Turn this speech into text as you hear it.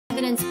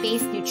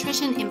evidence-based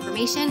nutrition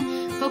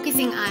information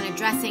focusing on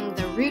addressing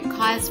the root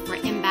cause for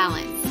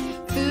imbalance.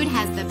 Food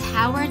has the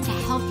power to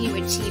help you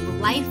achieve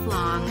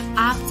lifelong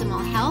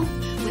optimal health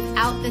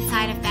without the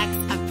side effects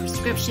of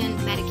prescription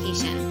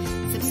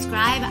medication.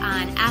 Subscribe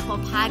on Apple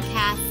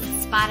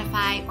Podcasts,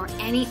 Spotify, or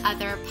any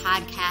other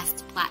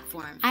podcast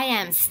platform. I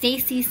am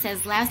Stacy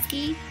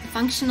Seslowski,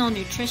 Functional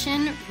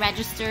Nutrition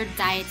Registered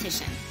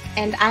Dietitian.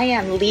 And I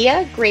am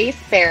Leah Grace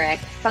Barrick,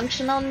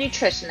 Functional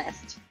Nutritionist.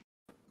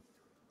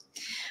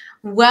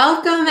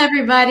 Welcome,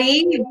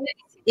 everybody.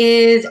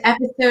 Is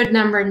episode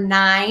number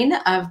 9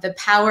 of the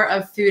Power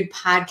of Food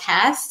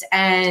podcast.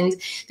 And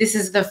this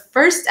is the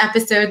first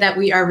episode that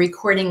we are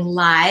recording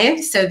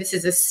live. So this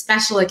is a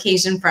special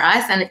occasion for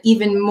us, and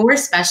even more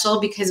special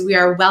because we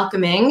are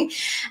welcoming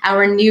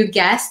our new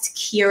guest,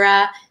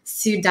 Kyra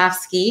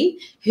Anastasia,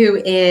 who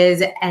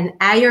is an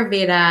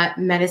Ayurveda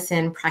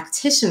medicine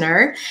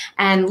practitioner.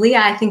 And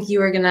Leah, I think you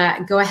were going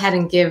to go ahead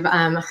and give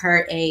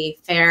her a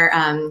fair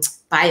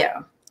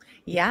bio.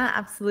 Yeah,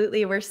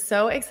 absolutely. We're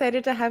so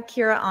excited to have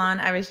Kyra on.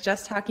 I was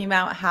just talking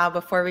about how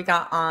before we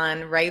got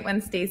on, right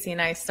when Stacy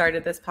and I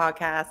started this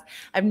podcast,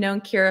 I've known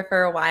Kyra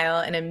for a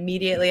while, and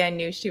immediately I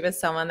knew she was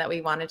someone that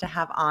we wanted to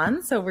have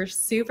on. So we're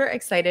super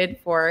excited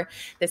for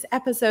this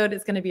episode.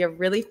 It's going to be a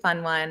really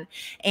fun one.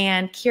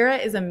 And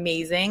Kyra is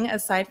amazing.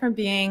 Aside from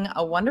being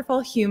a wonderful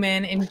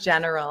human in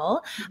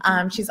general,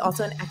 she's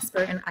also an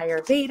expert in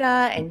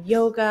Ayurveda and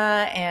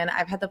yoga, and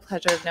I've had the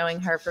pleasure of knowing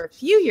her for a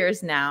few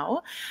years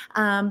now.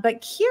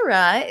 But Kyra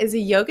is a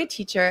yoga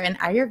teacher and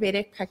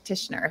Ayurvedic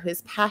practitioner who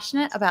is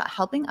passionate about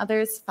helping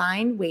others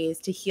find ways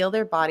to heal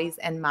their bodies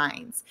and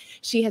minds.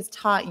 She has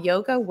taught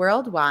yoga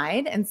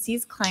worldwide and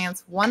sees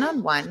clients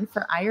one-on-one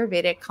for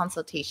Ayurvedic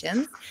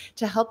consultations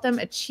to help them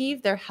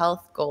achieve their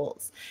health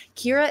goals.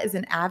 Kyra is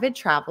an avid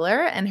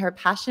traveler, and her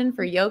passion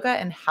for yoga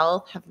and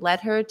health have led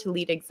her to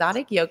lead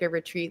exotic yoga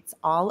retreats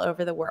all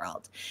over the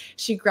world.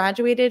 She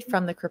graduated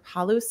from the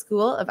Kripalu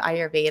School of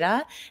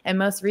Ayurveda and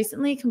most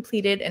recently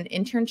completed an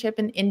internship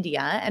in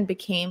India and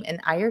became an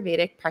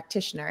Ayurvedic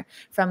practitioner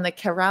from the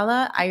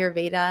Kerala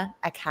Ayurveda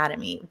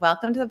Academy.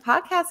 Welcome to the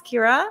podcast,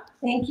 Kyra.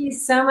 Thank you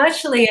so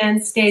much, Leah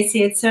and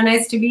Stacy. It's so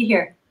nice to be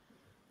here.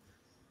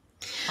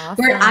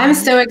 Awesome. I'm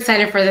so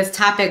excited for this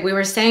topic. We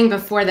were saying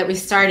before that we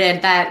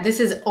started that this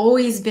has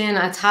always been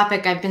a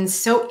topic I've been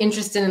so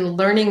interested in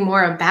learning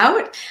more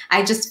about.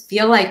 I just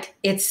feel like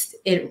it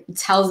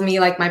tells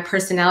me like my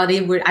personality.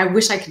 I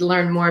wish I could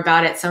learn more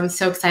about it. So I'm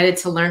so excited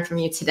to learn from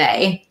you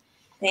today.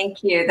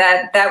 Thank you.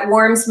 That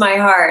warms my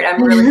heart.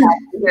 I'm really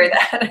happy to hear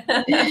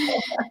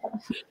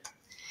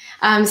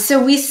that.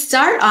 So we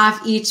start off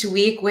each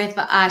week with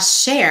a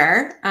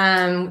share.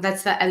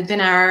 That's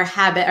been our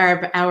habit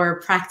or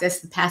our practice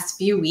the past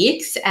few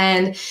weeks.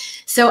 And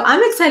so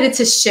I'm excited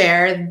to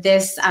share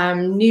this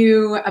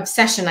new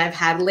obsession I've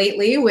had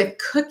lately with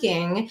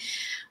cooking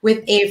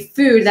with a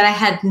food that I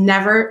had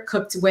never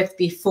cooked with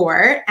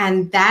before,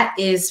 and that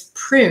is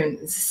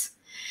prunes.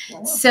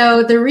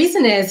 So the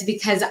reason is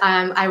because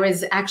I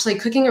was actually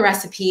cooking a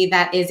recipe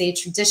that is a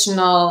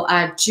traditional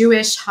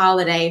Jewish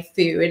holiday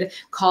food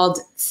called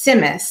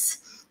simmus,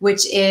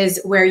 which is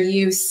where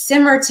you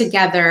simmer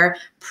together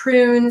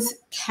prunes,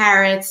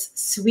 carrots,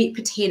 sweet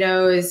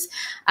potatoes,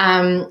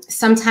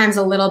 sometimes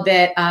a little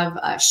bit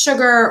of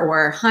sugar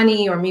or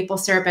honey or maple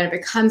syrup, and it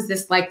becomes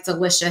this like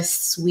delicious,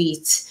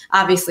 sweet,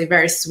 obviously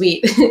very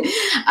sweet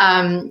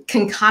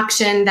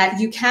concoction that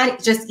you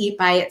can't just eat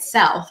by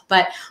itself.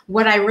 But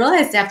what I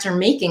realized after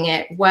making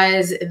it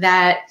was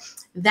that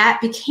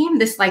became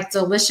this like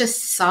delicious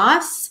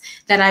sauce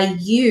that I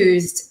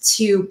used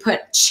to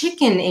put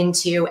chicken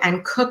into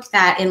and cook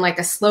that in like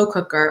a slow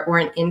cooker or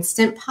an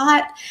Instant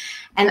Pot.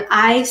 And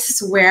I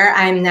swear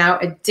I'm now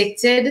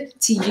addicted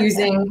to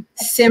using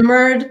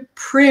simmered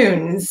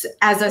prunes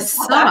as a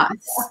sauce.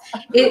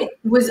 It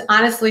was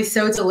honestly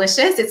so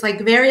delicious. It's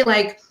like very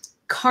like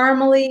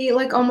caramely,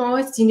 like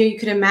almost, you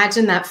could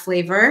imagine that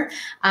flavor.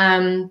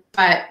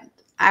 But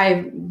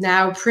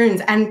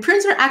prunes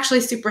are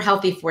actually super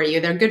healthy for you.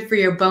 They're good for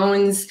your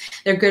bones.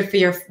 They're good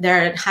for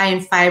they're high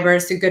in fiber,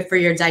 so good for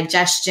your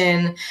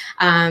digestion.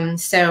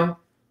 So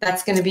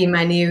that's going to be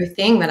my new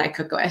thing that I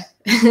cook with.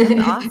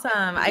 That's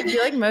awesome. I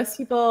feel like most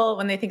people,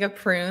 when they think of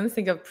prunes,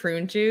 think of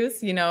prune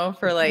juice,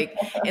 for like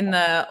in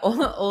the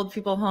old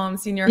people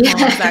homes, senior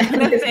homes, that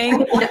kind of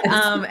thing. Yes.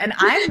 And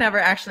I've never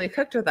actually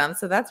cooked with them.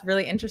 So that's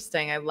really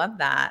interesting. I love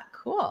that.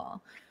 Cool.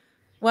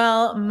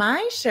 Well,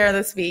 my share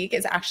this week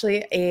is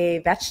actually a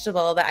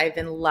vegetable that I've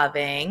been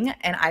loving,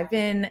 and I've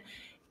been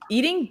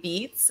eating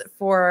beets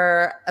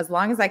for as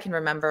long as I can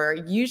remember,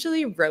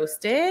 usually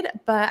roasted,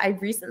 but I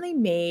recently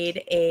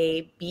made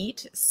a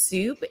beet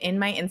soup in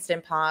my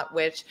Instant Pot,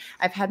 which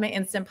I've had my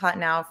Instant Pot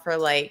now for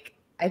like,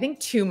 I think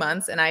 2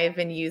 months, and I have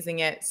been using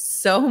it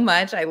so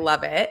much. I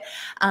love it.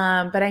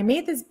 But I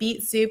made this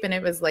beet soup, and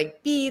it was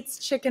like beets,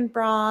 chicken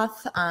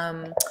broth,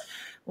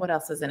 what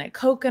else was in it?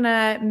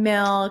 Coconut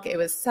milk. It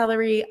was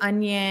celery,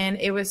 onion.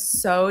 It was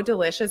so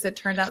delicious. It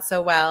turned out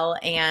so well.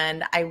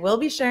 And I will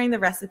be sharing the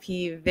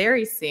recipe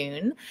very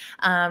soon.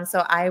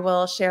 So I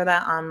will share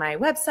that on my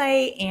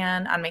website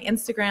and on my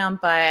Instagram,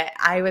 but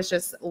I was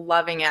just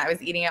loving it. I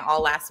was eating it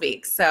all last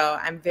week. So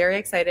I'm very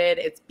excited.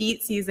 It's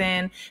beet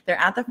season. They're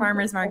at the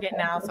farmer's market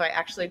now. So I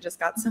actually just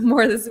got some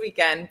more this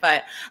weekend,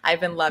 but I've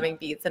been loving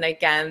beets. And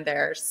again,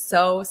 they're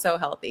so, so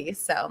healthy.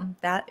 So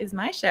that is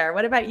my share.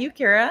 What about you,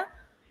 Kyra?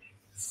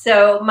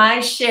 So my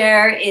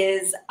share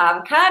is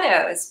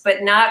avocados,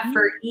 but not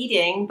for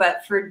eating,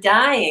 but for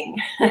dyeing.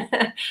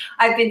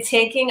 I've been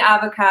taking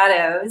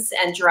avocados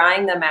and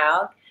drying them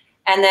out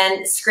and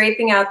then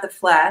scraping out the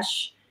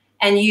flesh.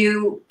 And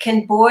you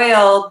can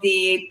boil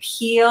the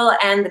peel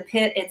and the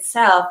pit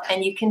itself,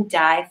 and you can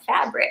dye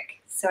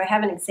fabric. So I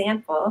have an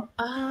example.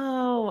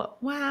 Oh,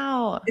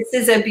 wow. This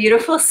is a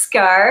beautiful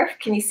scarf.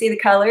 Can you see the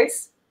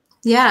colors?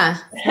 Yeah.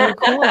 So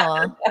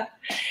cool.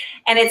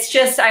 And it's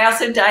just, I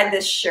also dyed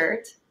this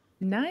shirt.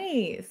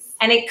 Nice.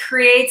 And it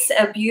creates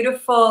a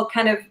beautiful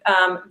kind of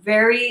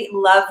very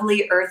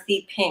lovely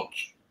earthy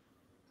pink.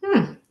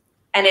 And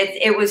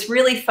it was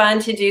really fun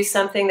to do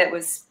something that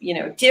was, you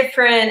know,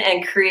 different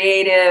and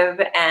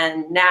creative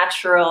and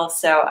natural.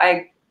 So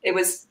it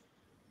was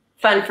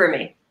fun for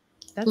me.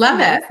 That's Love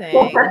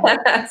amazing.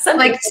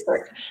 Something Like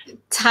different.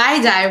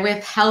 tie-dye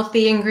with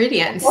healthy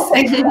ingredients.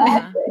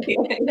 Yeah.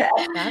 Yeah.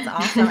 That's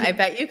awesome. I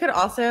bet you could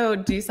also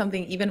do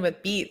something even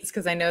with beets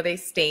because I know they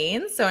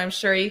stain. So I'm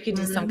sure you could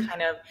do some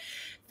kind of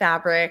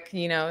fabric,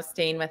 you know,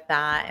 stain with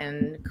that.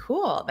 And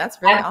cool.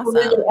 That's really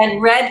awesome.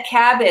 And red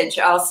cabbage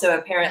also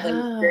apparently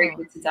is very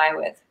good to dye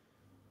with.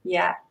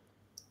 Yeah.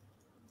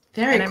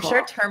 Very And I'm cool.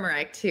 sure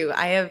turmeric too.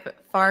 I have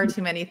far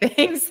too many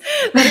things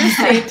that are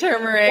stained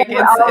turmeric.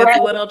 It's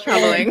a little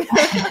troubling.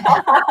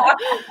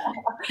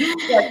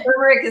 Yeah,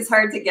 turmeric is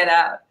hard to get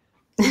out.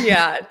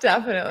 Yeah,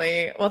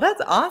 definitely. Well,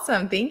 that's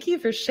awesome. Thank you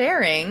for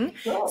sharing.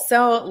 Cool.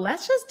 So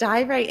let's just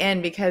dive right in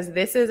because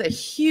this is a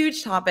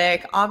huge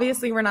topic.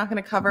 Obviously, we're not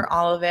going to cover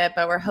all of it,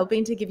 but we're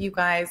hoping to give you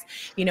guys,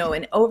 you know,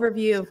 an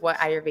overview of what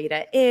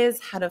Ayurveda is,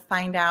 how to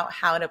find out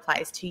how it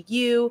applies to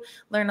you,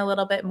 learn a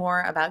little bit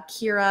more about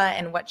Kyra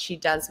and what she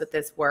does with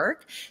this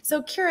work.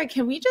 So Kyra,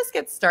 can we just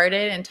get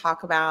started and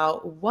talk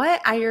about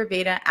what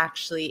Ayurveda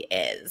actually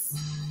is?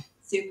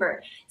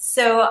 Super.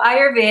 So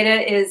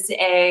Ayurveda is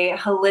a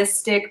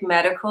holistic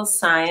medical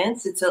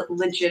science. It's a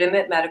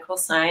legitimate medical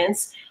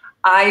science.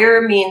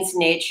 Ayur means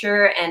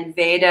nature and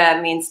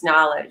Veda means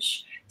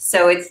knowledge.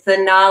 So it's the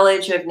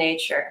knowledge of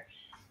nature.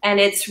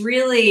 And it's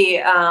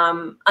really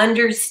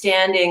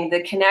understanding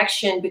the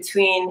connection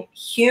between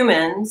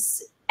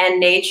humans and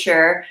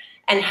nature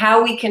and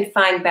how we can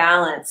find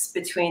balance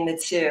between the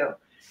two.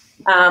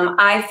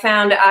 I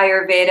found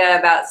Ayurveda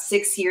about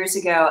 6 years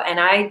ago,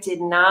 and I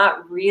did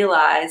not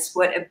realize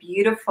what a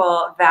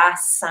beautiful,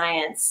 vast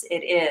science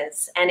it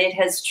is. And it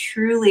has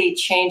truly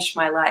changed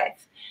my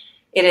life.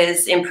 It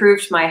has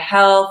improved my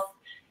health.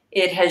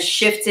 It has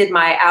shifted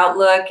my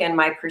outlook and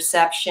my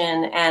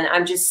perception. And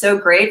I'm just so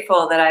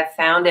grateful that I've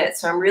found it.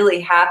 So I'm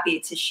really happy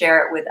to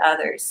share it with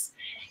others.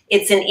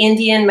 It's an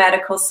Indian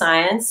medical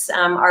science.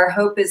 Our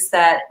hope is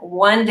that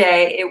one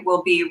day it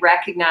will be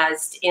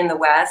recognized in the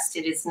West.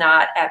 It is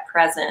not at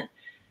present.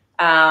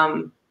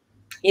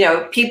 You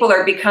know, people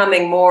are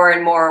becoming more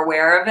and more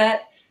aware of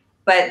it,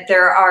 but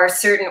there are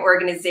certain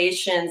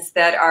organizations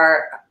that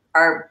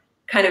are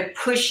kind of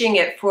pushing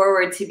it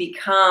forward to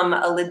become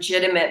a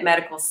legitimate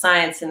medical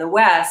science in the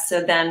West.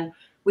 So then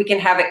we can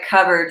have it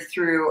covered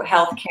through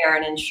healthcare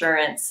and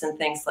insurance and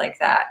things like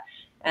that.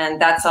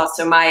 And that's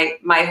also my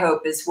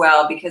hope as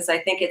well, because I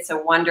think it's a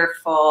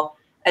wonderful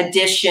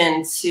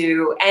addition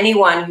to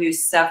anyone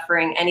who's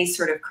suffering any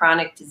sort of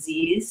chronic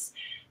disease,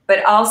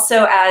 but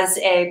also as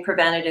a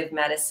preventative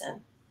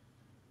medicine.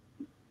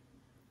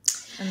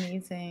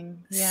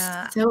 Amazing.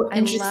 Yeah. So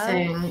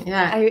interesting.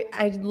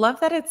 I love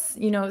that it's,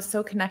 you know,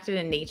 so connected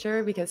in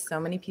nature because so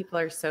many people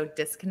are so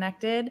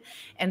disconnected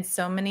and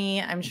so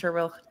many, I'm sure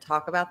we'll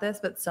talk about this,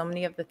 but so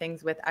many of the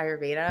things with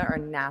Ayurveda are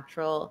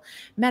natural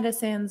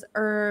medicines,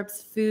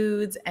 herbs,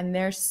 foods, and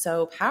they're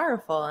so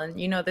powerful. And,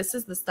 you know, this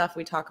is the stuff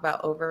we talk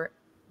about over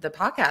the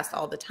podcast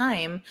all the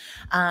time.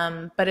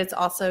 But it's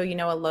also, you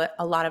know,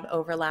 a lot of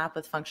overlap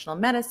with functional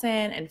medicine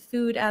and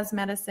food as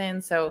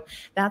medicine. So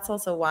that's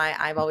also why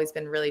I've always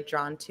been really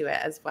drawn to it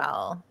as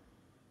well.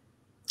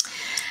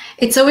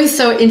 It's always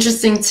so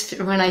interesting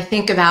when I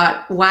think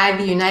about why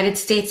the United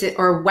States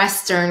or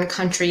Western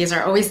countries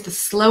are always the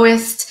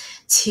slowest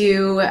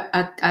to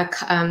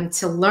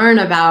learn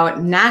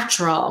about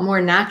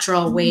more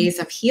natural ways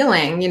of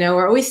healing. You know,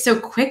 we're always so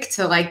quick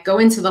to like go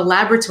into the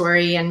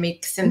laboratory and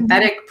make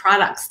synthetic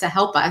products to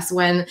help us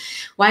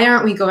why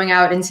aren't we going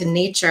out into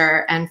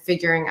nature and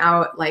figuring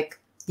out like,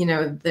 you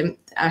know,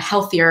 a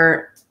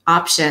healthier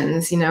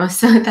options, so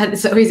that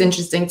is always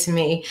interesting to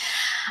me.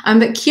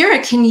 But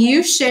Kyra, can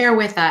you share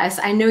with us,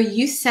 I know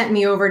you sent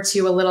me over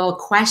to a little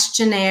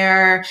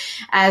questionnaire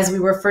as we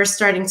were first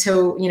starting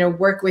to,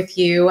 work with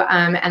you.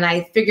 And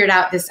I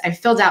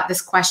filled out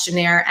this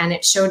questionnaire, and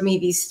it showed me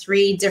these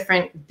 3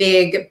 different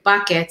big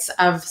buckets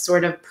of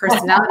sort of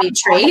personality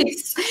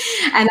traits.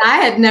 And I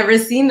had never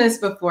seen this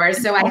before.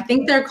 So I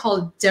think they're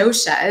called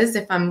doshas,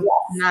 if I'm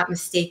not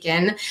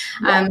mistaken.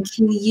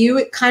 Can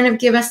you kind of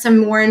give us some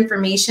more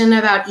information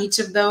about each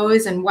of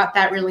those and what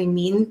that really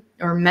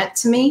meant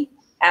to me?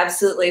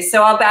 Absolutely.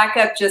 So I'll back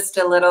up just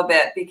a little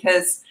bit,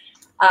 because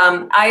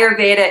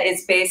Ayurveda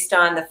is based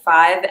on the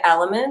 5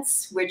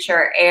 elements, which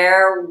are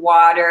air,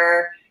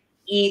 water,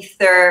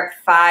 ether,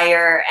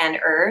 fire, and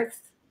earth.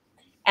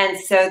 And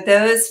so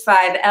those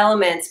 5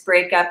 elements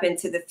break up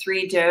into the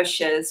 3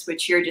 doshas,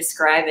 which you're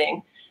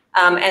describing.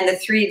 And the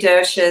 3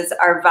 doshas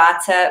are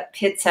vata,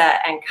 pitta,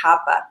 and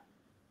kapha.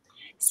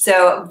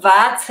 So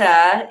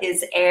vata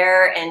is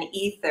air and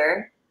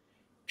ether.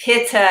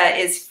 Pitta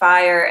is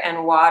fire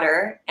and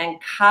water, and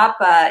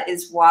kapha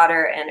is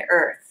water and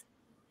earth.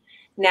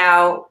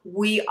 Now,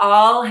 we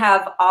all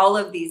have all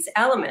of these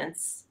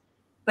elements,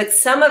 but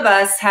some of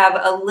us have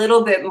a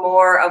little bit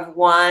more of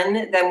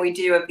one than we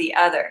do of the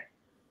other.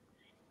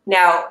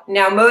 Now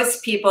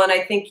most people, and I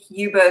think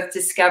you both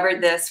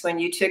discovered this when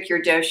you took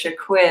your dosha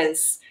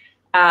quiz,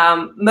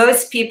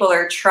 most people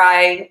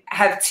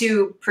have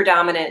 2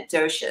 predominant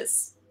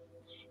doshas.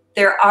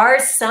 There are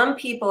some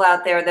people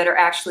out there that are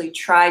actually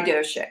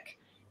tridoshic,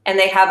 and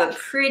they have a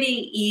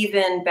pretty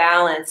even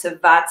balance of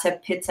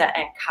vata, pitta,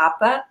 and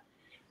kapha.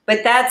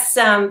 But that's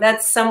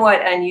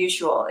somewhat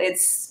unusual.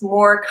 It's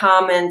more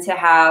common to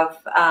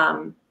have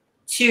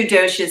 2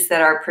 doshas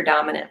that are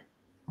predominant.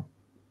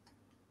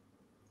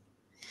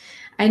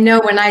 I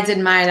know when I did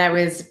mine, I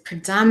was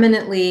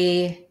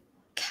predominantly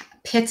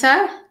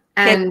pitta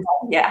and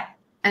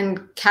and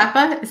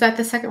kapha. Is that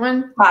the second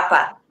one?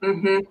 Kapha.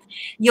 Mm-hmm.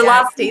 You'll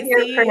often hear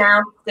it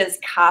pronounced as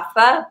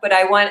kapha, but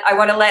I want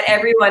to let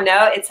everyone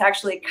know it's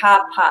actually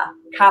kapha.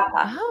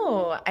 Kapha.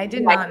 Oh, I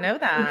did not know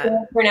that. You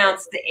don't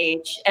pronounce the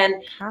H. And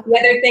the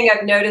other thing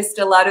I've noticed,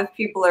 a lot of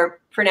people are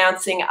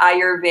pronouncing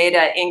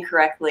Ayurveda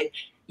incorrectly.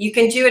 You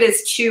can do it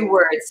as 2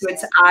 words. So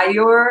it's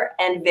Ayur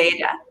and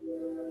Veda,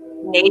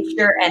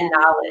 nature and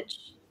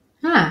knowledge.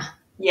 Huh.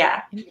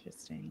 Yeah.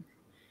 Interesting.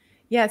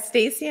 Yeah,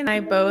 Stacy and I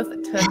both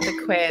took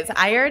the quiz.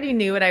 I already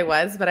knew what I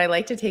was, but I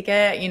like to take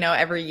it,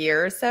 every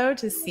year or so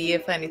to see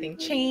if anything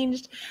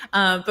changed.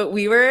 But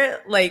we were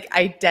like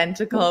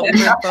identical.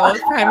 We were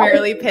both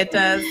primarily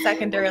pitta,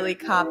 secondarily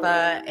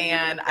kapha,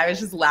 and I was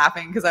just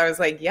laughing because I was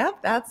like,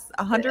 "Yep, that's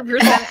 100%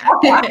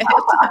 accurate."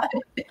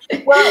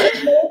 Well,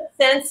 it makes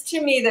sense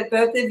to me that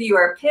both of you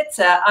are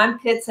pitta. I'm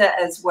pitta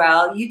as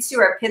well. You 2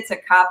 are pitta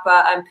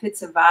kapha. I'm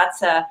pitta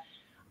vata.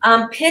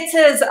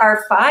 Pittas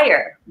are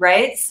fire,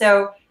 right?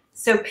 So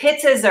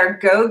pittas are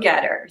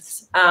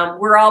go-getters.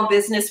 We're all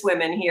business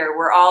women here.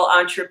 We're all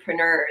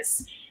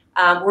entrepreneurs.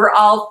 We're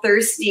all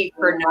thirsty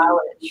for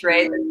knowledge,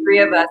 right? The 3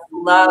 of us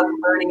love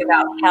learning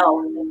about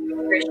health and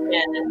nutrition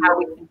and how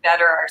we can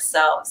better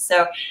ourselves.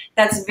 So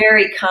that's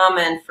very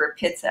common for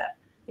pitta.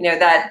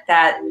 That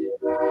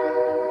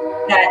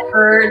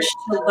urge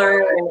to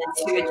learn and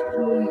to achieve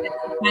and to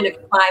kind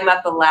of climb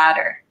up a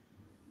ladder.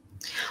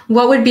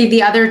 What would be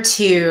the other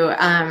 2,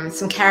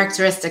 some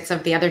characteristics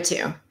of the other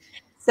 2?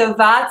 So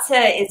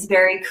vata is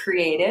very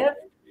creative.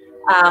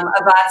 A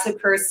vata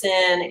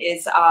person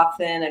is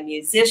often a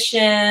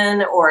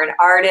musician or an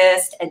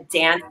artist, a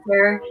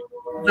dancer.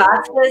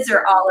 Vatas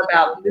are all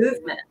about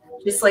movement,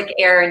 just like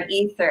air and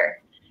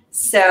ether.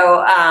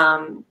 So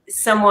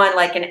someone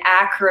like an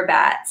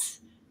acrobat,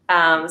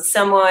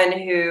 someone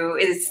who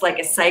is like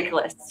a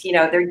cyclist,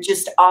 they're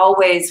just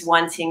always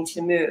wanting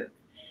to move.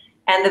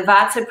 And the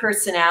vata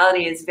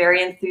personality is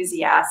very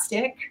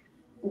enthusiastic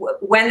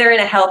when they're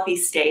in a healthy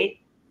state.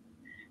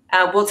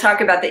 We'll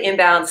talk about the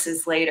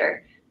imbalances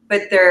later,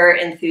 but they're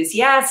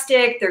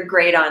enthusiastic. They're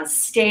great on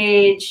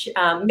stage.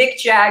 Mick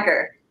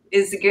Jagger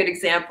is a good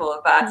example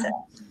of vata.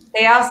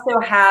 They also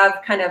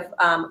have kind of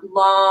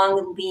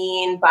long,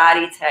 lean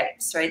body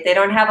types, right? They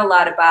don't have a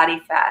lot of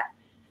body fat.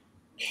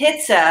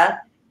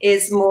 Pitta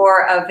is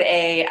more of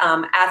a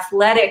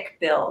athletic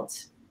build,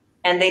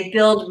 and they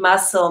build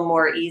muscle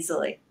more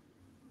easily.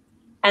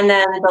 And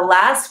then the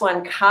last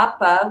one,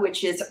 kapha,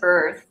 which is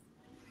earth.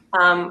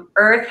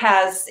 Earth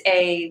has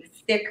a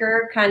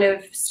thicker, kind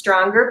of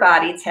stronger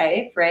body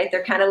type, right?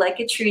 They're kind of like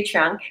a tree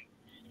trunk.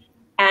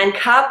 And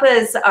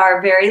kaphas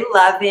are very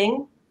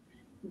loving.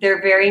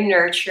 They're very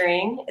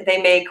nurturing.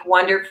 They make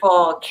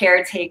wonderful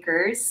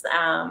caretakers,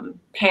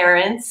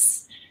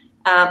 parents.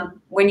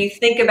 When you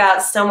think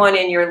about someone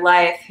in your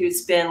life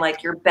who's been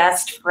like your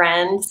best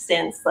friend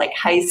since like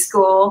high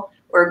school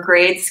or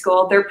grade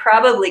school, they're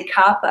probably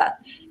kapha.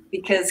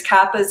 Because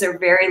kaphas are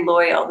very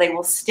loyal. They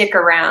will stick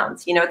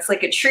around. It's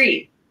like a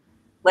tree,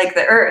 like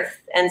the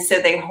earth. And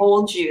so they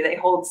hold you, they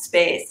hold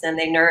space, and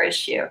they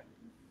nourish you.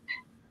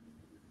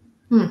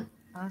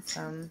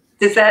 Awesome.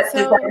 Does that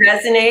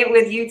resonate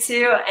with you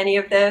 2? Any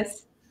of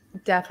those?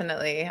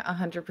 Definitely,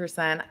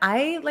 100%.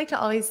 I like to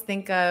always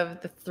think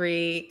of the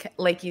three,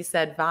 like you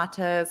said,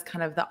 Vata is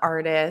kind of the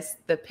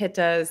artist, the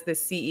Pitta is the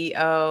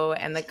CEO,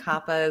 and the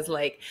Kapha is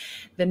like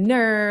the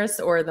nurse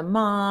or the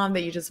mom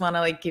that you just want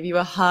to like give you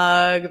a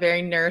hug,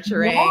 very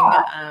nurturing.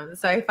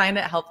 So I find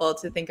it helpful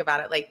to think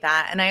about it like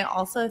that. And I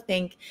also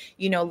think,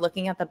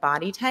 looking at the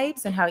body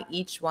types and how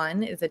each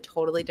one is a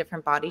totally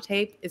different body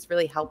type is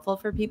really helpful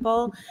for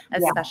people,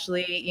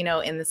 especially,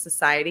 in the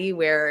society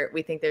where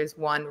we think there's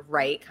one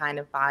right kind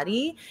of body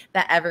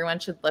that everyone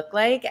should look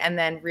like, and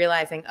then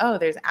realizing, oh,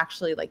 there's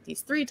actually like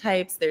these three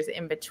types, there's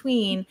in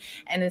between,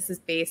 and this is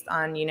based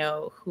on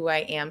who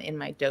I am in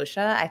my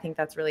dosha. I think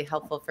that's really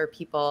helpful for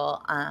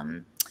people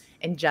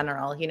in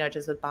general,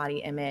 just with body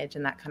image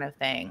and that kind of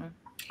thing.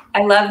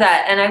 I love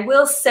that. And I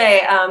will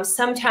say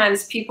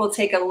sometimes people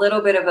take a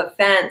little bit of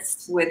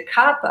offense with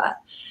Kapha,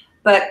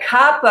 but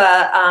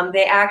Kapha,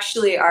 they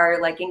actually are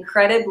like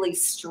incredibly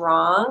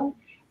strong,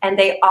 and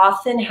they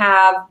often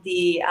have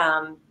the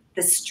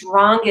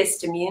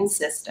strongest immune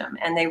system,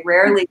 and they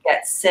rarely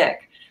get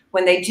sick.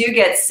 When they do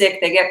get sick,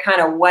 they get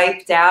kind of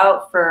wiped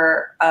out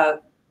for a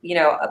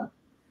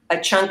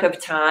chunk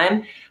of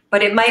time,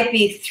 but it might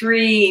be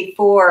 3,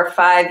 4,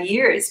 5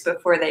 years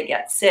before they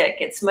get sick.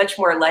 It's much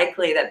more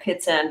likely that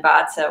Pitta and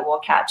Vata will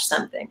catch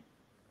something.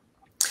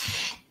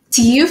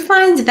 Do you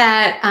find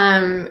that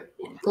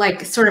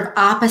like sort of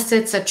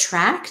opposites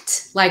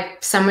attract?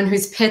 Like someone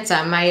who's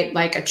Pitta might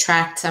like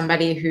attract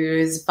somebody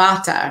who's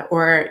Vata,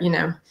 or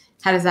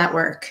how does that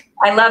work?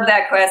 I love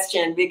that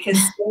question because,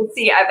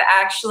 Stacey, I've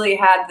actually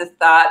had the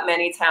thought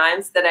many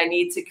times that I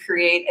need to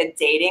create a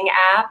dating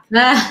app.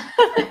 The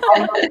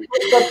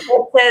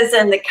Pittas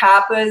and the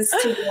Kappas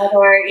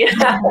together,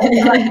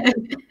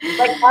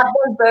 like have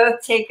them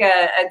both take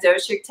a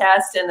doshic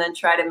test and then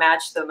try to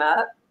match them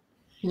up.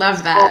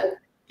 Love that.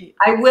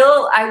 I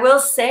will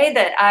say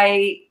that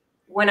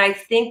when I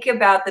think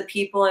about the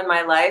people in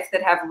my life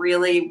that have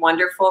really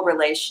wonderful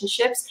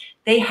relationships,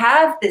 they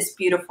have this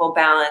beautiful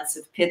balance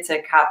of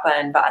Pitta, Kapha,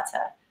 and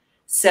Vata.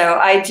 So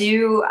I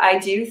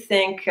do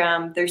think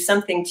there's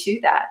something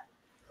to that.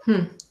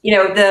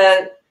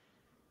 The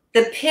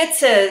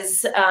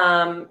Pittas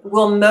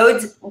will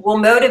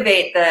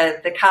motivate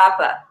the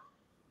Kapha,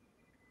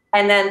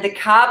 and then the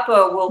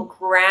Kapha will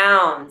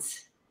ground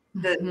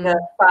the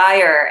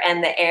fire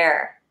and the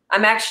air.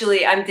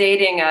 I'm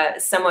dating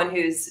someone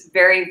who's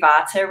very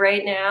Vata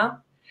right now,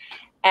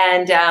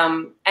 and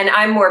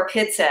I'm more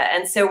Pitta,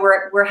 and so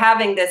we're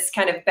having this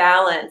kind of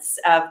balance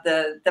of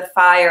the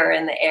fire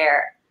and the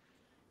air.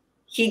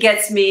 He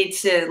gets me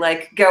to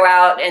like go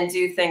out and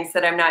do things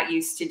that I'm not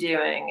used to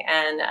doing,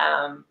 and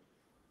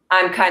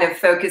I'm kind of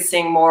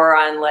focusing more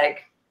on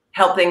like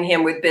helping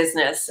him with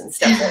business and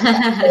stuff like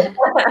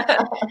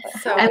that.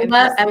 So I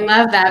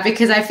love that,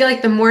 because I feel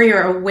like the more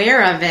you're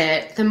aware of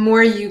it, the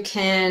more you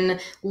can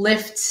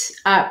lift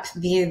up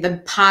the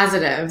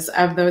positives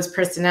of those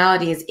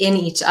personalities in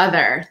each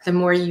other. The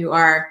more you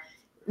are,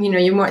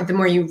 the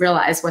more you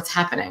realize what's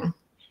happening.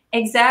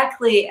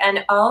 Exactly.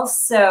 And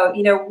also,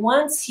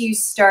 once you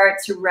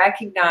start to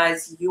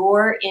recognize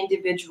your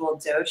individual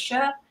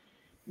dosha,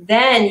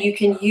 then you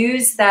can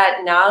use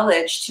that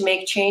knowledge to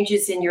make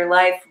changes in your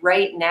life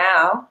right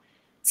now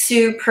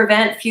to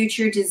prevent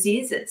future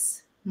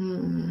diseases.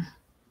 And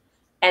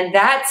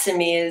that to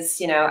me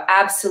is,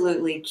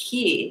 absolutely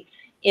key.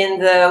 In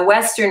the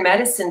Western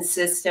medicine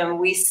system,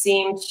 we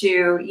seem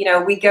to,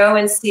 we go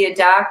and see a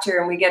doctor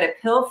and we get a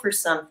pill for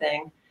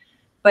something,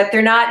 but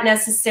they're not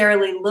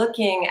necessarily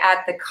looking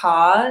at the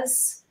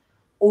cause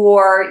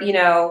or,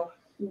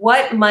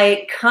 what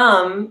might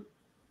come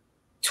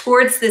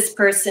towards this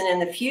person in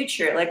the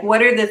future. Like,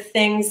 what are the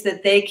things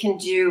that they can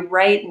do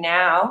right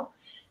now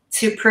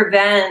to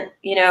prevent,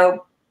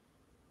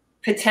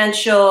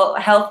 potential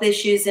health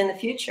issues in the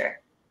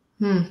future?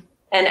 And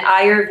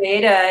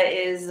Ayurveda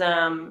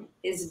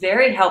is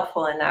very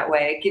helpful in that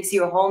way. It gives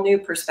you a whole new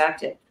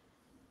perspective.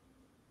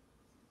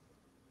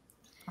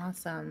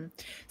 Awesome.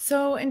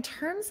 So in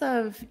terms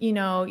of,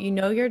 your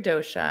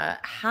dosha,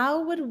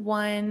 how would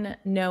one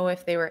know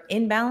if they were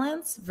in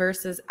balance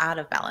versus out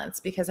of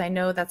balance? Because I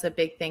know that's a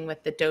big thing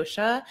with the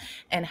dosha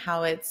and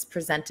how it's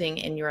presenting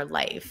in your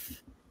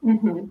life.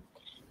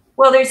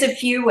 Well, there's a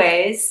few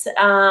ways.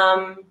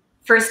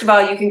 First of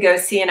all, you can go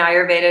see an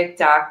Ayurvedic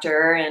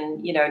doctor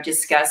and,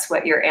 discuss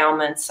what your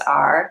ailments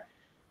are.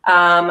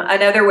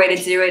 Another way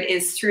to do it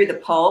is through the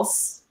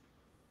pulse.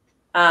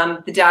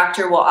 The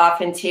doctor will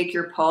often take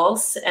your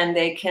pulse and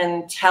they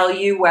can tell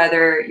you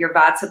whether your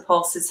Vata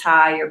pulse is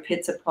high, your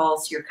Pitta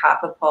pulse, your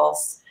Kapha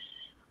pulse.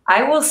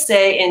 I will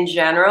say in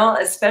general,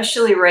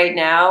 especially right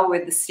now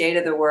with the state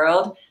of the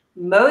world,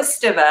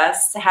 most of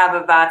us have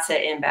a Vata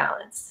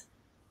imbalance.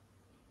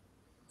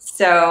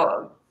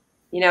 So,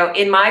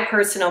 in my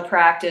personal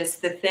practice,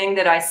 the thing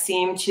that I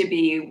seem to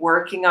be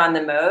working on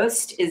the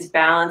most is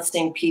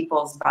balancing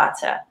people's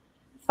Vata,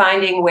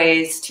 finding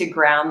ways to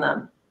ground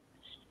them.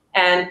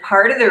 And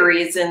part of the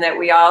reason that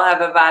we all have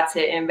a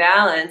Vata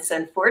imbalance,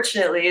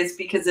 unfortunately, is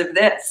because of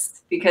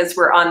this, because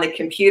we're on the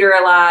computer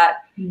a lot,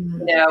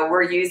 You know,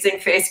 we're using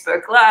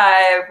Facebook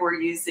Live,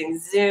 we're using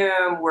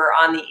Zoom, we're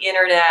on the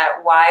internet,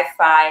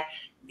 Wi-Fi.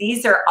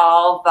 These are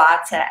all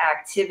Vata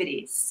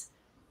activities.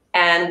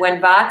 And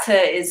when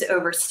Vata is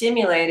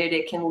overstimulated,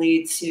 it can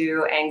lead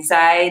to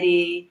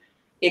anxiety,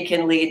 it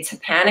can lead to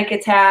panic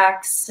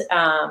attacks,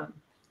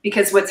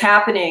 because what's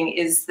happening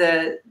is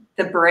the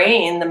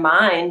brain, the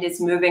mind is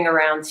moving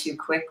around too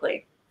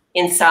quickly.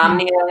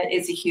 Insomnia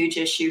is a huge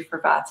issue for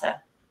Vata.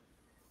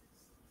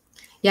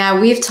 Yeah,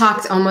 we've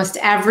talked almost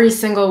every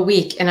single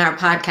week in our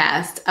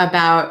podcast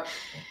about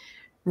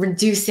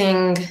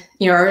reducing,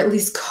 or at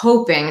least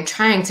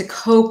trying to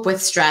cope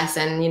with stress,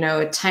 and,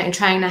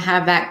 trying to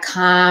have that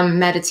calm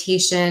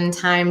meditation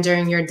time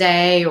during your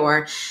day,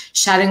 or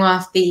shutting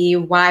off the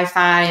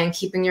Wi-Fi and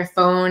keeping your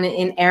phone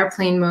in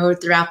airplane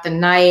mode throughout the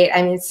night.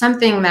 I mean, it's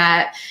something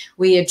that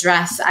we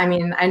address. I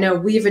mean, I know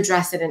we've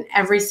addressed it in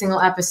every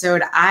single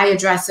episode. I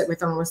address it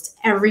with almost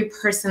every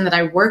person that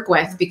I work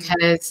with,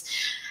 because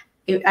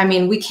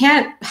we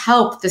can't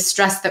help the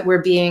stress that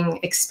we're being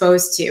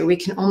exposed to. We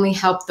can only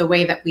help the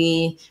way that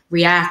we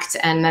react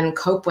and then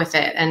cope with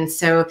it. And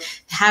so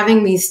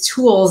having these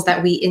tools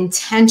that we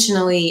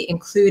intentionally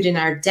include in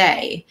our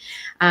day,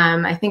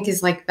 I think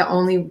is like the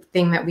only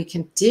thing that we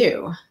can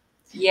do.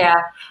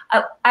 Yeah.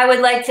 I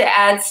would like to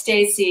add,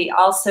 Stacy,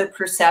 also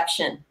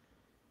perception.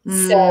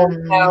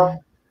 So,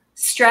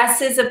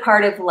 stress is a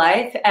part of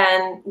life,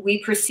 and we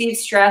perceive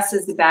stress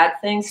as a bad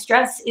thing.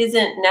 Stress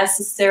isn't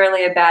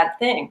necessarily a bad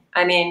thing.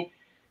 I mean,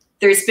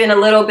 there's been a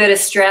little bit of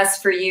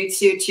stress for you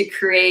to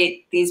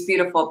create these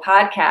beautiful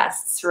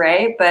podcasts,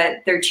 right? But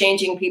they're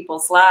changing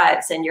people's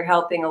lives, and you're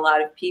helping a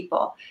lot of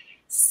people.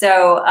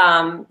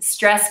 So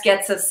stress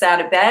gets us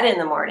out of bed in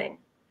the morning.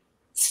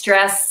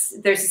 There's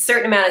a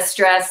certain amount of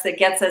stress that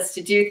gets us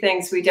to do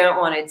things we don't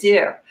want to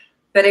do.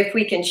 But if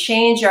we can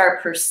change our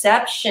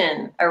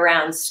perception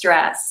around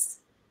stress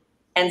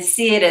and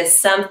see it as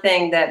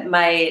something that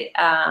might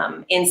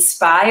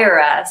inspire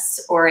us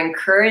or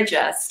encourage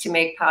us to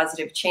make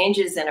positive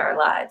changes in our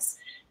lives,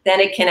 then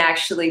it can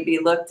actually be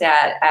looked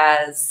at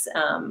as,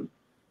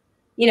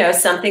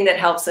 something that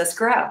helps us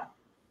grow.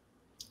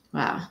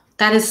 Wow.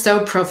 That is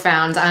so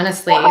profound,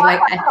 honestly.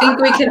 Like, I think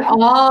we can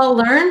all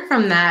learn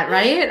from that,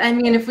 right? I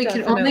mean, if we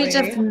can only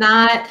just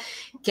not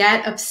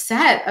get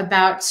upset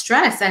about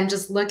stress and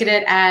just look at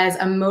it as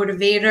a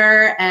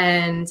motivator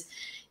and,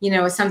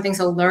 something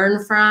to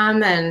learn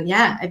from. And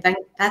yeah, I think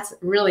that's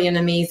really an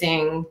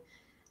amazing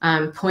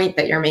point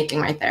that you're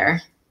making right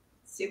there.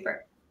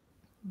 Super.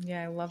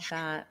 Yeah, I love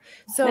that.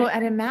 So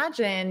I'd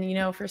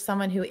imagine, for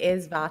someone who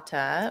is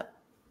Vata,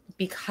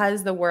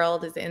 because the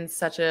world is in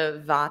such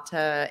a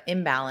Vata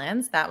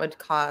imbalance, that would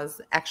cause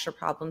extra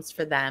problems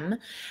for them.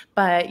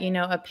 But,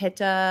 a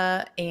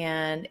Pitta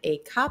and a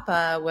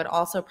Kapha would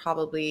also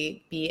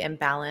probably be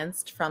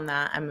imbalanced from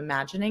that, I'm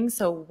imagining.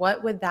 So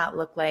what would that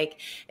look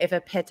like if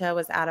a Pitta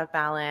was out of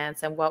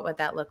balance? And what would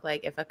that look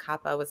like if a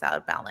Kapha was out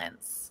of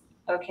balance?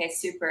 Okay,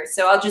 super.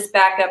 So I'll just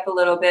back up a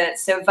little bit.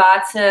 So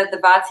the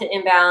Vata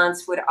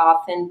imbalance would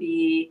often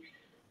be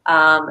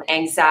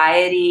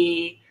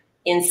anxiety,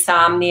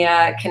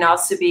 insomnia, can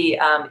also be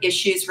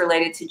issues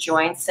related to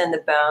joints and the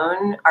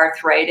bone,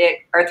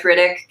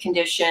 arthritic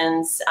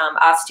conditions,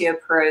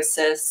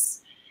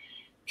 osteoporosis.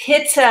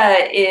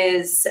 Pitta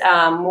is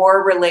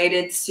more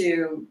related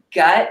to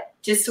gut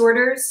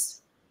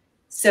disorders,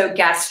 so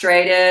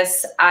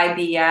gastritis,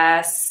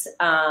 IBS.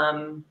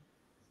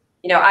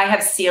 I have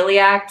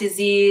celiac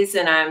disease,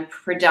 and I'm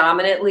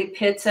predominantly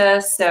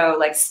Pitta, so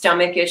like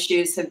stomach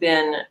issues have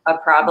been a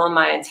problem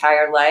my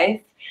entire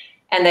life.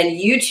 And then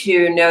you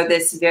two know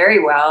this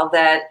very well,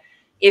 that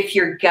if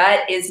your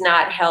gut is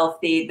not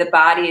healthy, the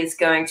body is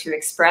going to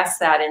express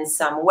that in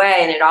some way,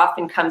 and it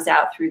often comes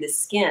out through the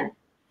skin.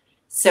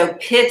 So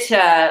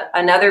Pitta,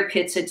 another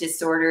Pitta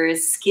disorder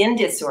is skin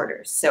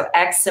disorders. So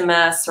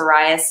eczema,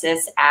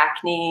 psoriasis,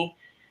 acne,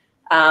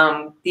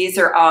 these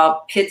are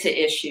all Pitta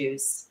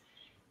issues.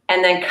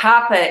 And then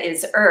Kapha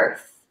is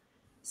earth.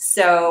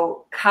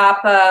 So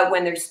Kapha,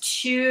 when there's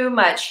too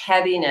much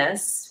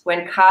heaviness,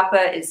 when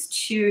Kapha is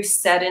too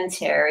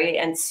sedentary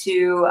and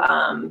too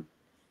kind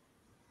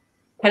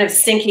of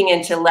sinking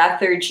into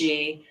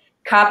lethargy,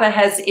 Kapha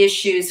has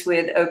issues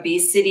with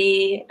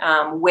obesity,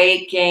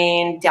 weight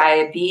gain,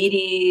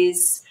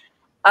 diabetes,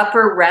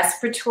 upper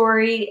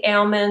respiratory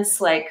ailments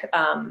like,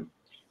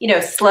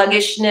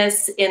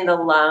 sluggishness in the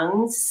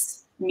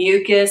lungs,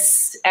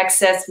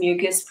 excess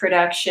mucus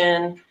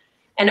production,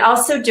 and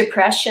also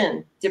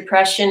depression.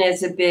 Depression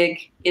is a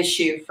big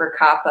issue for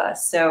Kapha.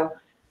 So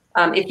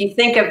if you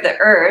think of the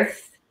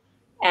earth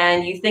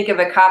and you think of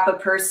a Kapha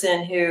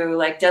person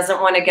who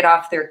doesn't want to get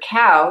off their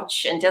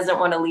couch and doesn't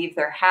want to leave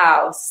their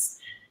house,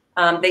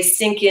 they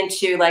sink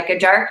into a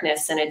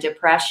darkness and a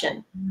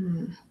depression.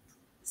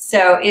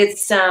 So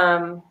it's,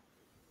 to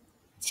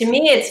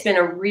me, it's been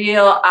a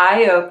real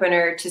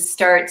eye-opener to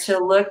start to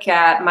look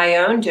at my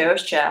own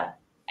dosha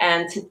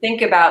and to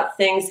think about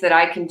things that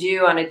I can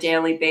do on a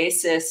daily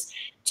basis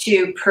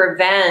to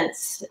prevent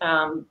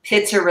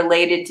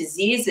Pitta-related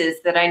diseases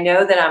that I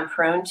know that I'm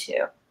prone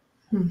to.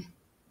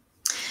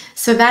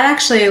 So that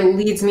actually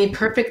leads me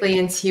perfectly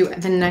into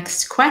the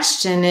next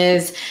question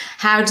is,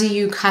 how do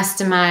you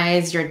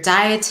customize your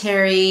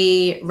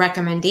dietary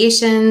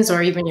recommendations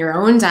or even your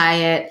own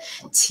diet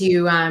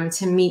to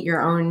meet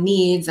your own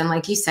needs and,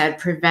 like you said,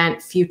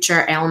 prevent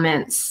future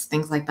ailments,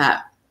 things like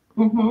that?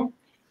 Mm-hmm.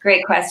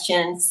 Great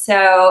question.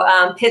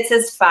 So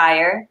pitta's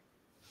fire,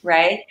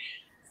 right?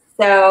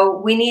 So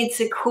we need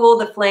to cool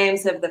the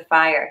flames of the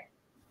fire.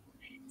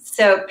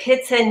 So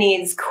pitta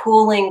needs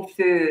cooling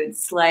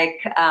foods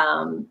like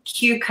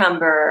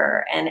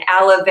cucumber and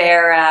aloe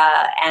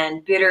vera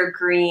and bitter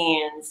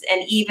greens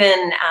and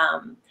even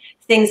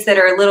things that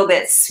are a little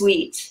bit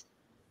sweet.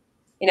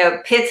 You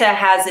know, pitta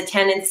has a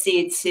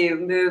tendency to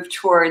move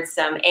towards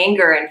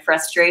anger and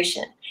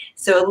frustration.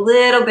 So a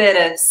little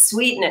bit of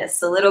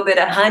sweetness, a little bit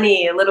of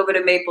honey, a little bit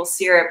of maple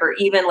syrup, or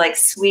even like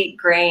sweet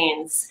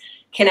grains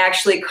can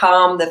actually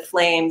calm the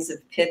flames of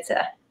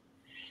pitta.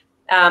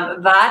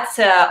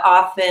 Vata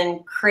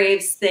often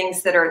craves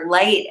things that are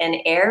light and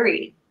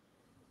airy,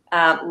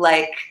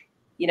 like,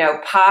 you know,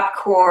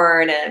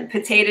 popcorn and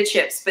potato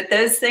chips, but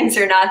those things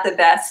are not the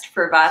best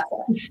for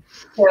Vata.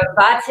 So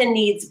Vata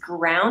needs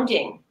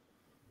grounding.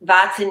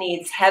 Vata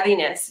needs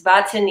heaviness.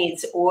 Vata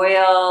needs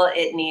oil.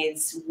 It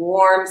needs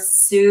warm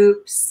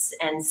soups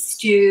and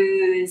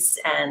stews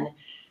and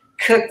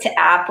cooked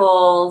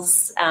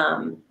apples.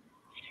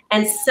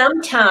 And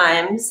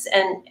sometimes,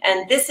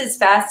 and this is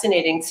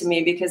fascinating to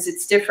me because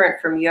it's different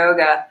from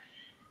yoga.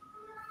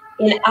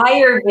 In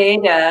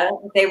Ayurveda,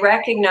 they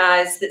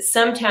recognize that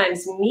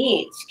sometimes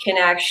meat can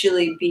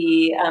actually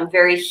be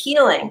very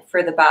healing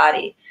for the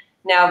body.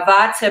 Now,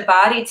 Vata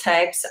body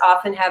types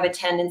often have a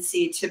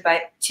tendency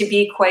to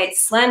be quite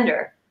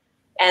slender,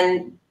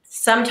 and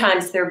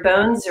sometimes their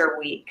bones are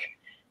weak.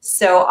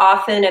 So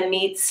often a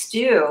meat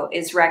stew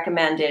is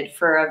recommended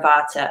for a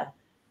Vata.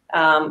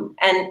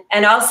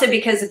 And also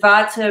because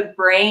Vata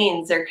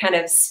brains are kind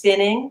of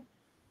spinning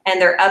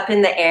and they're up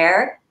in the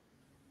air,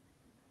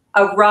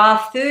 a raw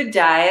food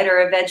diet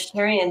or a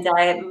vegetarian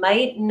diet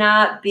might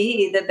not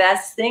be the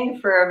best thing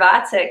for a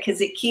Vata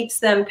because it keeps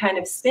them kind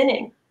of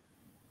spinning.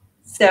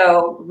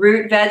 So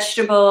root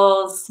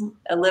vegetables,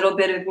 a little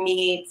bit of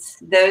meat,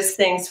 those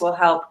things will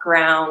help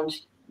ground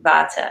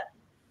Vata.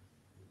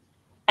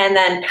 And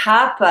then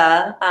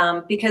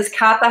Kapha, because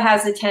Kapha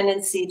has a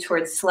tendency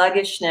towards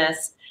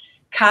sluggishness,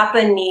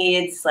 Kapha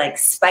needs like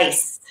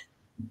spice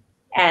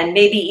and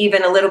maybe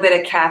even a little bit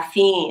of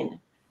caffeine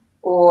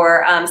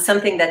or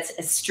something that's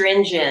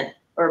astringent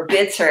or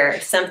bitter,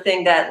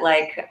 something that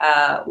like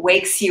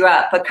wakes you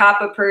up. A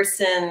Kapha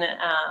person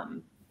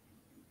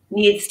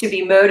needs to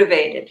be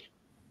motivated,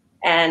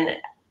 and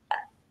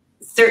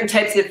certain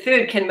types of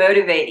food can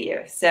motivate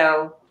you.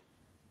 So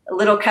a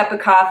little cup of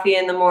coffee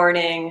in the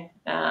morning,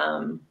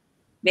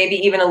 maybe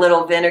even a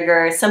little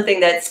vinegar, something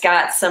that's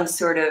got some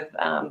sort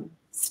of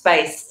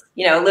spice,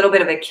 you know, a little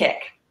bit of a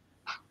kick.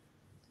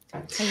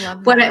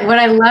 What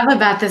I love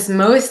about this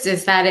most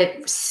is that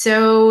it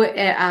so,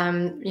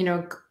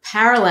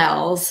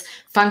 parallels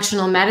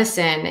functional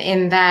medicine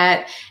in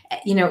that,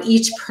 you know,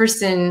 each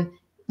person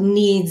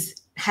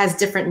has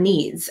different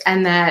needs,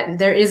 and that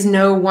there is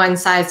no one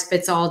size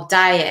fits all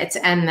diet,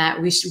 and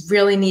that we should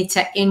really need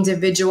to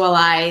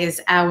individualize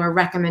our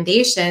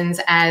recommendations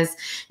as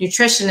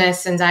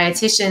nutritionists and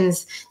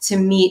dietitians to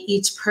meet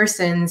each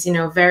person's, you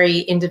know, very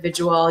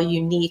individual,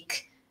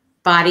 unique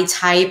body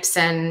types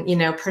and, you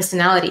know,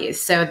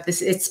 personalities. So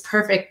it's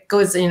perfect,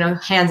 goes, you know,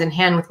 hand in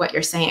hand with what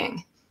you're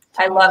saying.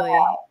 I love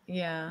that.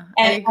 Yeah.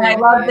 And I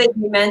love that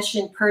you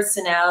mentioned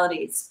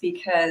personalities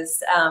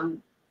because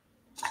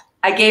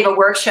I gave a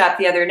workshop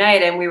the other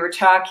night and we were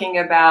talking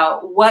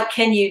about what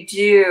can you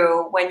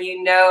do when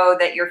you know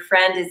that your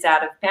friend is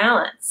out of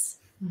balance.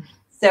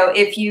 So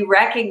if you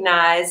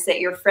recognize that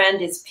your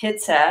friend is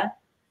Pitta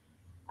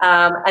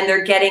and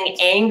they're getting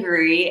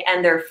angry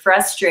and they're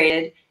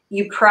frustrated,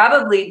 you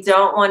probably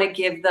don't want to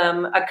give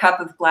them a cup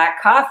of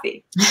black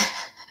coffee,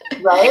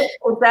 right?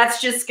 Because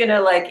that's just going to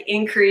like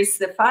increase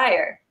the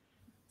fire.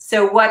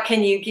 So what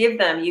can you give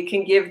them? You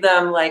can give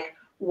them like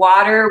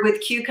water with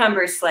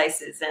cucumber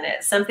slices in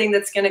it, something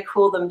that's going to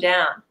cool them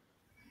down.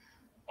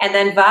 And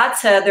then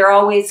Vata, they're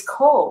always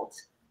cold.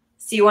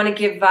 So you want to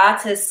give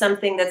Vata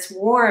something that's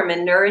warm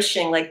and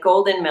nourishing, like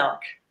golden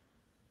milk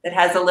that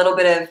has a little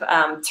bit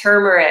of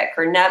turmeric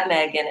or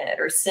nutmeg in it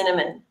or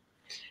cinnamon.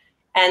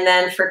 And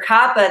then for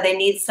Kapha, they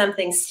need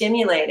something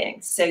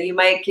stimulating. So you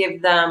might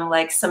give them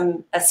like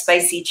a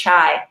spicy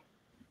chai.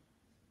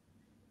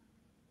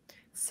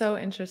 So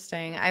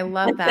interesting. I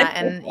love that.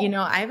 And, you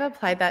know, I've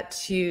applied that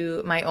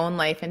to my own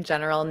life in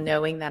general,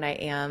 knowing that I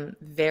am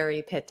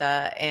very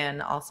Pitta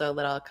and also a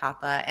little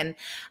Kapha. And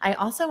I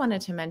also wanted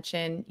to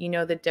mention, you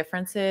know, the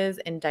differences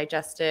in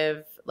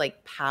digestive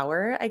like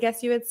power, I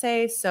guess you would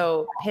say.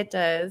 So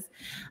Pittas,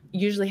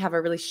 usually have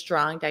a really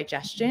strong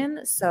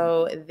digestion.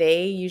 So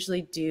they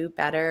usually do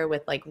better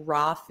with like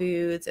raw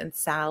foods and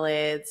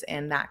salads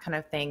and that kind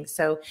of thing.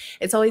 So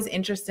it's always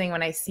interesting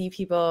when I see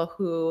people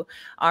who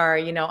are,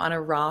 on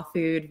a raw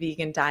food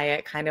vegan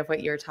diet, kind of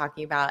what you're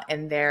talking about,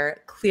 and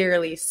they're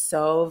clearly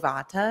so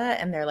vata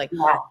and they're like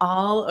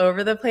all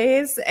over the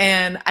place.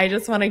 And I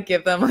just want to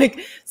give them like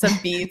some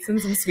beets and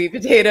some sweet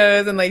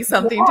potatoes and like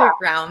something to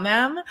ground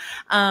them.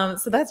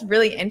 So that's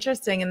really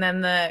interesting. And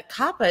then the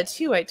kapha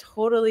too, I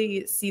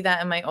totally see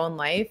that in my own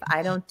life.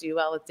 I don't do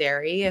well with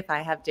dairy. If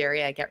I have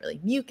dairy, I get really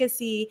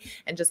mucusy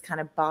and just kind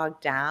of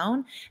bogged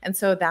down. And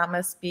so that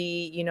must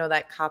be,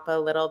 that kapha a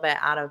little bit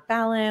out of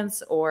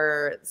balance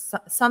or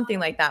something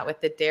like that with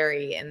the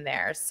dairy in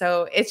there.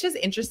 So it's just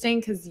interesting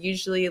because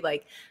usually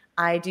like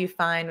I do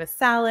fine with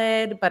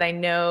salad, but I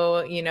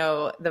know,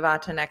 the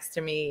vata next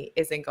to me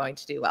isn't going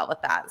to do well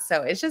with that.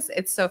 So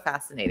it's so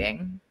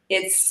fascinating.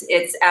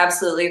 It's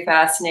absolutely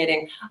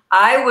fascinating.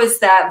 I was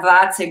that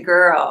vata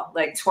girl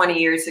like 20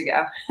 years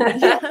ago,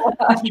 wearing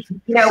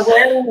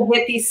a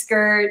hippie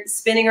skirt,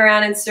 spinning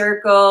around in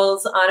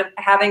circles,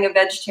 having a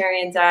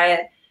vegetarian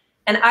diet.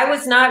 And I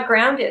was not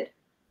grounded.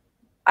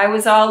 I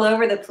was all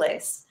over the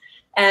place.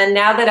 And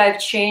now that I've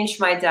changed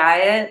my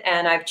diet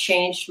and I've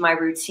changed my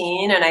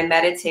routine and I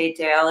meditate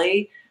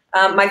daily,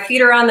 my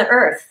feet are on the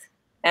earth.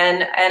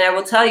 And I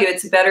will tell you,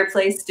 it's a better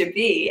place to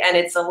be. And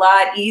it's a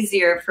lot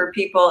easier for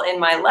people in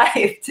my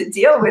life to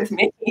deal with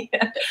me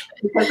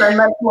because I'm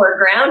much more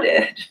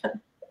grounded.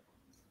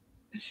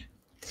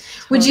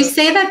 Would you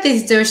say that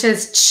these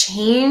doshas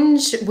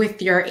change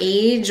with your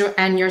age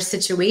and your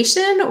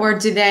situation, or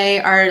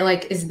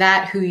is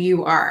that who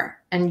you are?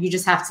 And you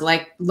just have to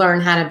like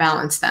learn how to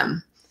balance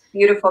them?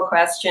 Beautiful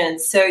question.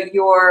 So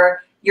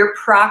your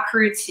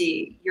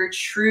prakriti, your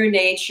true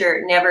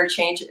nature never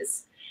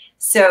changes.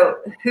 So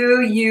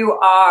who you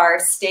are,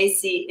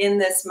 Stacy, in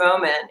this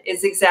moment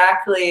is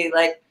exactly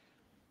like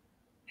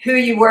who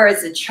you were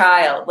as a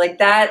child. Like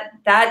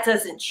that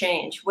doesn't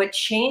change. What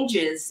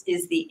changes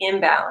is the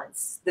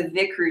imbalance, the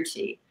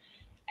vikruti.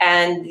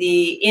 And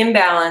the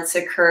imbalance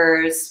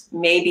occurs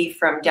maybe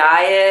from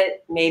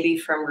diet, maybe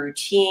from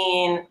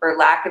routine or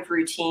lack of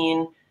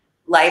routine,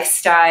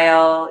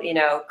 lifestyle,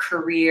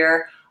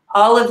 career.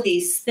 All of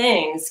these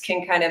things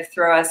can kind of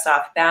throw us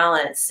off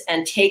balance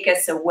and take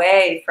us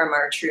away from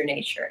our true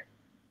nature.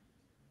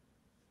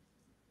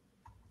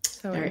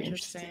 So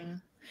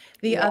interesting.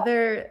 The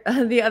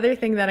other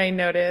thing that I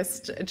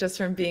noticed just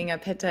from being a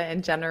pitta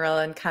in general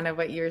and kind of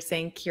what you were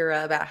saying,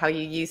 Kyra, about how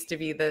you used to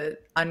be the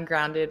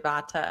ungrounded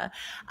vata.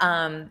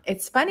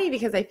 It's funny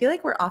because I feel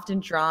like we're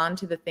often drawn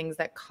to the things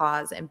that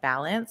cause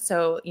imbalance.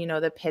 So,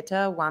 the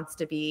pitta wants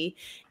to be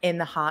in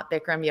the hot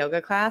Bikram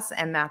yoga class,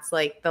 and that's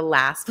like the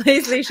last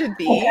place they should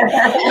be,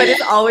 but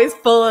it's always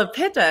full of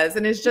pittas.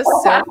 And it's just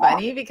so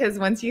funny because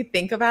once you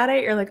think about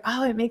it, you're like,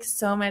 oh, it makes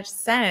so much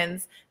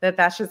sense that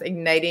that's just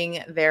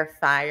igniting their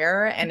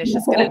fire. And it's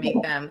just going to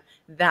make them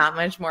that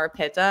much more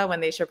pitta when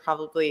they should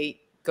probably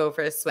go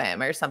for a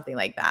swim or something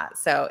like that.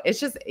 So it's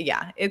just,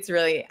 it's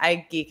really,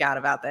 I geek out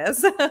about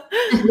this.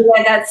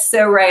 Yeah, that's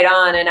so right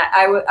on. And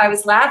I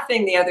was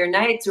laughing the other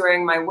night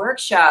during my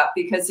workshop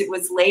because it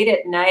was late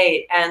at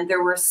night and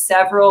there were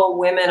several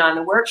women on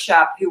the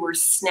workshop who were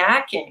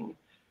snacking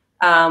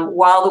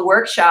while the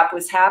workshop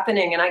was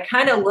happening. And I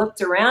kind of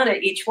looked around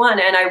at each one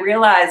and I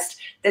realized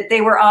that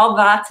they were all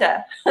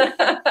vata,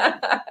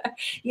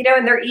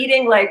 and they're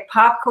eating like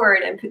popcorn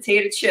and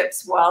potato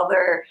chips while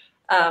they're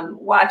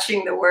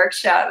watching the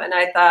workshop. And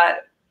I thought,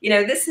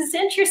 this is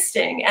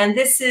interesting. And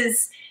this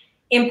is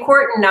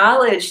important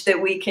knowledge that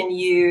we can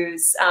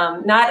use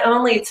not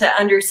only to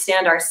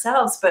understand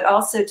ourselves, but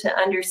also to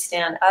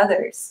understand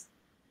others.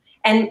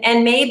 And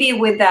maybe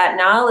with that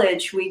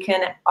knowledge, we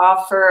can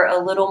offer a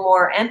little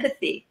more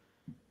empathy.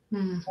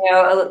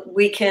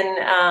 We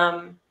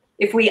can,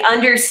 if we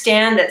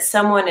understand that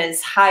someone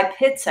is high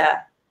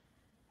pitta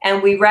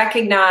and we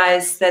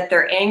recognize that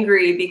they're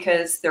angry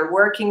because they're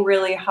working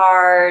really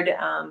hard,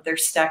 they're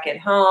stuck at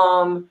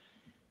home,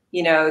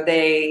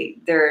 they've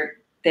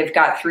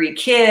got 3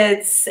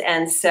 kids,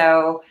 and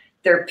so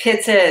their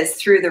pitta is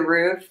through the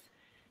roof.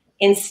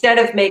 Instead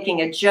of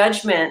making a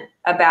judgment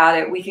about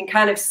it, we can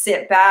kind of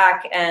sit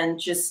back and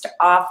just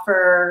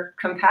offer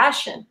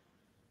compassion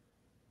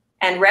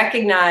and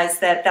recognize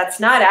that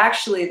that's not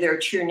actually their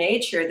true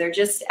nature. They're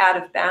just out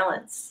of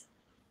balance.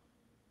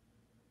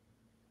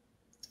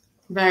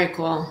 Very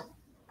cool.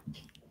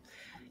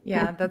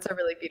 Yeah, that's a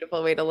really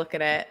beautiful way to look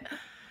at it.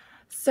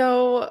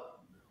 So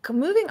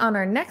moving on,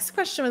 our next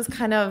question was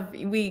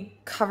we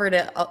covered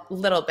it a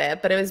little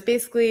bit, but it was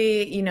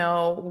basically,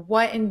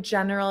 what in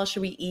general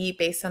should we eat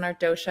based on our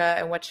dosha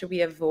and what should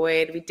we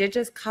avoid? We did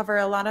just cover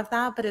a lot of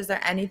that, but is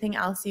there anything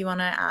else you want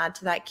to add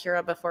to that,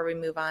 Kyra, before we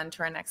move on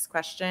to our next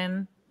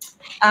question?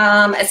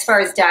 As far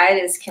as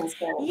diet is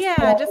concerned.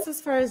 Yeah, just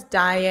as far as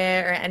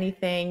diet or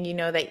anything,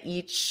 that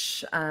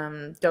each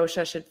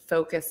dosha should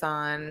focus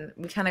on.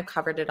 We kind of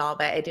covered it all,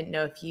 but I didn't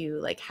know if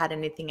you had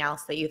anything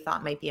else that you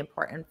thought might be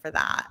important for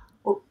that.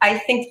 I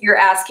think you're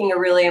asking a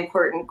really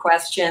important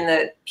question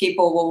that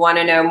people will want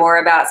to know more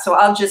about. So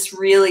I'll just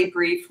really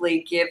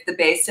briefly give the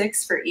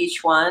basics for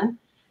each one.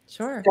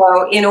 Sure.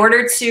 So in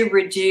order to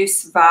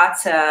reduce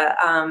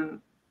vata,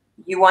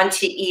 you want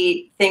to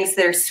eat things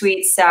that are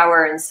sweet,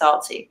 sour, and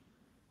salty.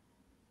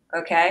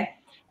 Okay?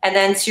 And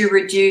then to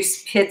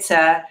reduce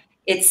pitta,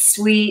 it's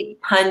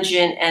sweet,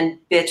 pungent, and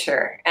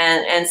bitter.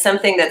 And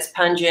something that's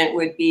pungent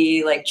would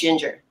be like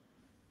ginger.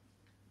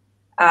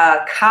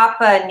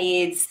 Kapha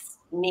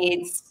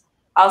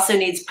also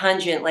needs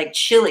pungent, like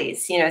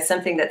chilies,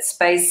 something that's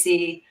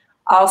spicy,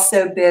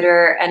 also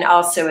bitter, and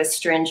also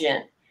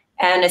astringent.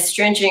 And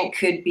astringent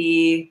could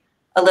be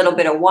a little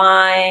bit of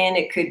wine,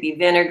 it could be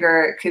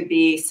vinegar, it could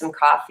be some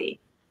coffee.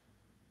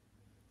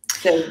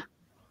 So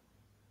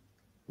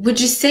would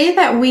you say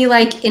that we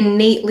like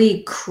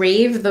innately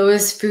crave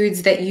those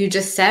foods that you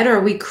just said,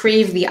 or we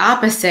crave the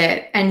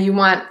opposite and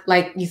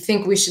you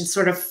think we should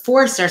sort of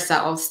force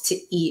ourselves to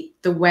eat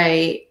the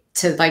way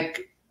to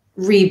like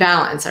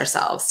rebalance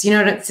ourselves?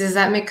 Does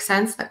that make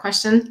sense, that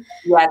question?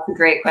 Yeah, it's a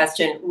great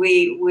question.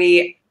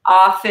 We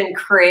often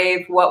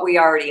crave what we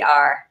already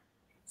are.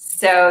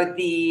 So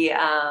the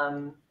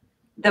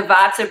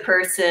vata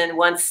person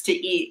wants to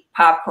eat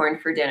popcorn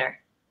for dinner.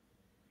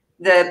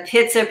 The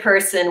pitta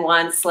person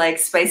wants like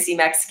spicy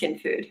Mexican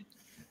food.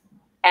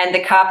 And the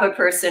kapha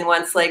person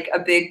wants like a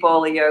big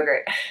bowl of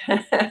yogurt.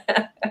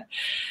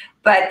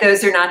 But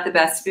those are not the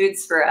best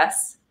foods for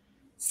us.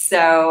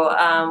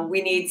 So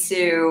we need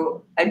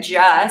to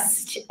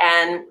adjust.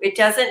 And it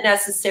doesn't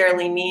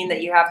necessarily mean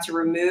that you have to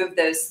remove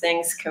those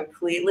things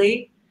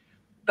completely,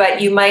 but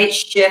you might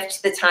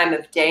shift the time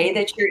of day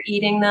that you're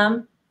eating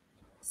them.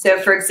 So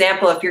for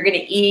example, if you're going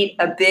to eat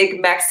a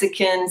big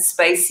Mexican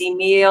spicy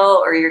meal,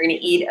 or you're going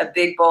to eat a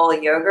big bowl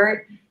of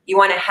yogurt, you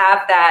want to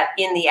have that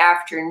in the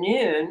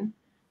afternoon,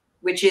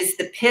 which is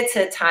the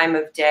pitta time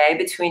of day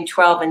between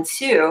 12 and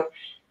 2,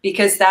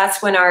 because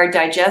that's when our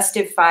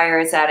digestive fire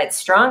is at its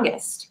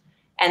strongest.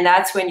 And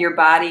that's when your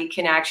body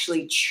can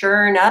actually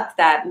churn up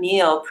that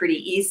meal pretty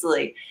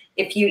easily.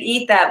 If you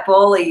eat that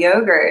bowl of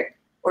yogurt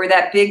or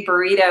that big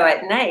burrito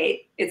at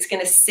night, it's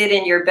going to sit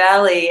in your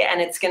belly and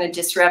it's going to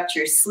disrupt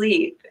your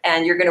sleep,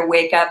 and you're going to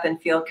wake up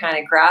and feel kind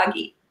of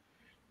groggy.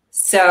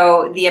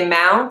 So the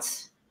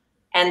amount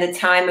and the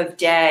time of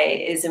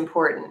day is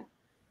important.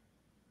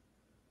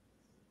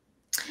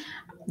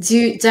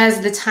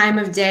 Does the time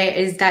of day,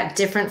 is that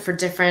different for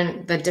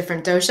the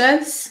different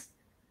doshas?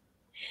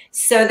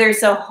 So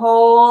there's a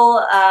whole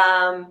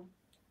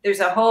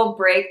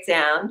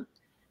breakdown,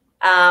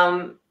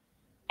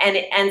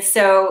 and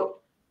so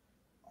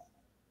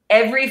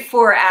every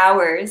 4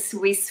 hours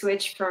we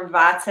switch from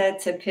vata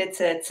to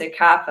pitta to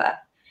kapha.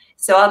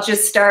 So I'll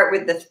just start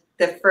with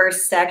the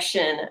first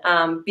section.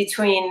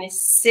 Between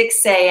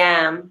 6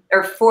 a.m.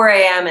 or 4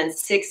 a.m. and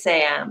 6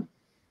 a.m.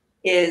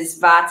 is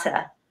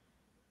vata.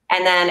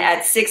 And then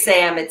at 6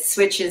 a.m. it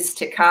switches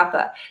to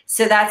kapha.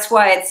 So that's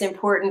why it's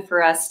important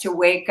for us to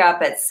wake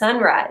up at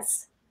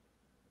sunrise,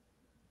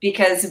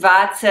 because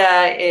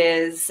vata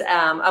is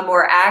a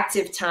more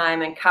active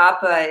time and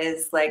kapha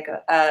is like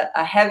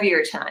a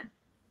heavier time.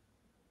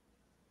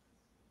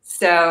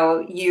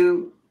 So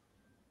you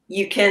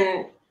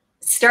can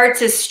start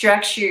to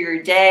structure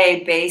your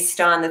day based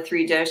on the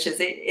 3 doshas.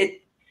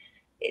 It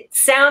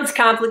sounds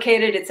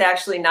complicated. It's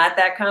actually not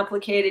that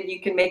complicated.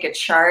 You can make a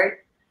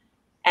chart,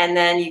 and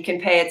then you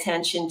can pay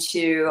attention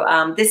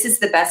to, this is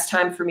the best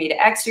time for me to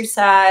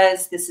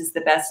exercise. This is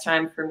the best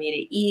time for me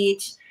to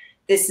eat.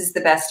 This is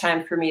the best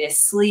time for me to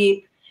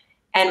sleep.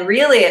 And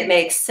really it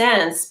makes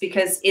sense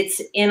because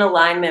it's in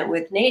alignment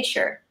with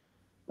nature.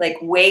 Like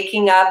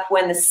waking up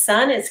when the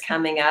sun is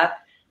coming up,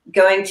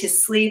 going to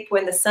sleep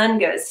when the sun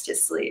goes to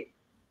sleep.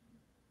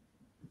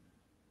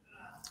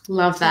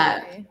 Love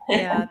that.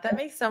 Yeah, that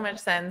makes so much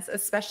sense,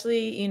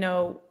 especially,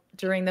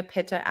 during the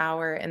pitta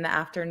hour in the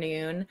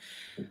afternoon.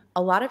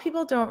 A lot of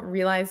people don't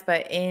realize,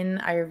 but in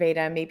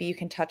Ayurveda, maybe you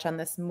can touch on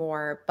this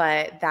more,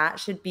 but that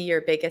should be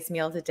your biggest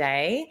meal of the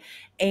day.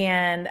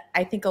 And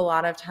I think a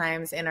lot of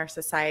times in our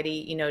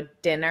society,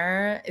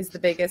 dinner is the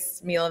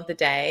biggest meal of the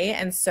day.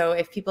 And so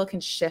if people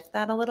can shift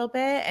that a little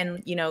bit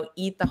and,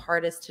 eat the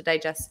hardest to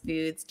digest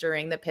foods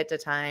during the pitta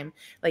time,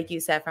 like you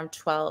said, from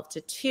 12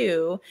 to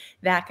 2,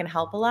 that can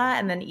help a lot.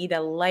 And then eat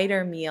a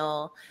lighter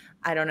meal,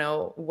 I don't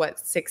know what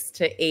 6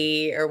 to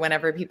 8 or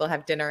whenever people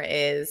have dinner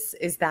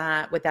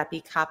would that be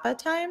kapha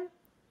time?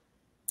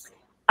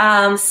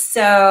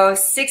 So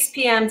 6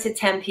 p.m. to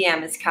 10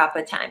 p.m. is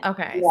kapha time.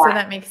 Okay. Yeah. So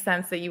that makes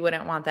sense that you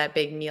wouldn't want that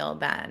big meal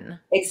then.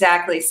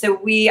 Exactly. So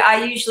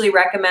I usually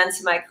recommend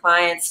to my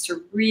clients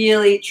to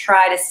really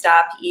try to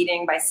stop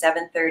eating by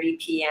 7:30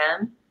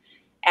 p.m.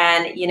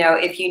 And,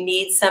 if you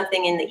need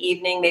something in the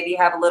evening, maybe you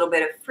have a little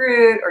bit of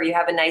fruit or you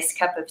have a nice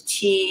cup of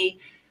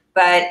tea.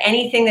 But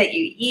anything that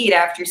you eat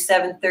after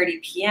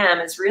 7:30 p.m.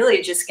 is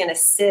really just going to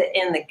sit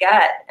in the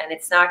gut and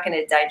it's not going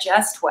to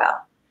digest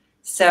well.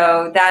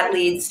 So that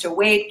leads to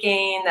weight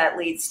gain, that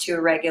leads to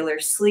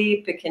irregular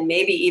sleep. It can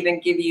maybe even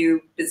give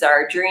you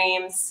bizarre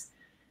dreams.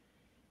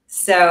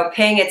 So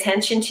paying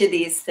attention to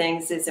these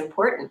things is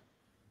important.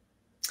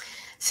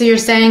 So you're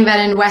saying that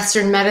in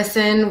Western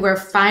medicine, we're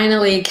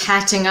finally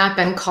catching up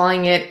and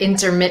calling it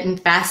intermittent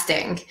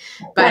fasting.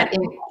 But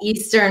in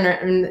Eastern,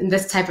 in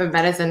this type of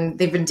medicine,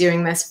 they've been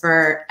doing this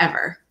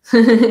forever.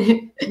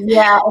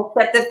 Yeah,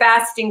 except the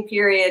fasting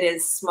period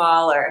is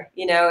smaller.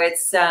 You know,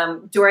 it's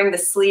during the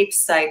sleep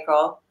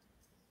cycle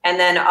and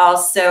then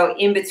also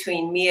in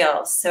between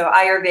meals. So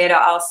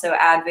Ayurveda also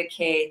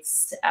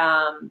advocates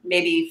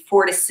maybe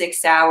 4 to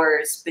 6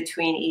 hours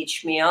between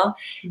each meal.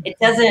 It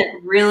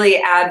doesn't really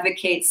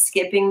advocate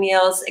skipping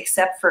meals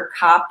except for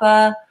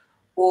kapha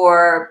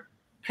or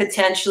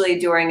potentially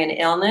during an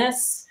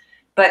illness.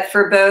 But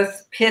for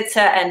both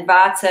pitta and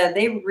vata,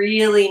 they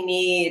really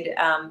need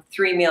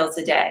 3 meals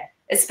a day,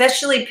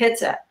 especially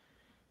pitta.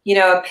 You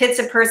know, a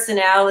pitta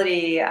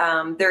personality,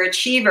 they're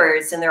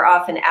achievers and they're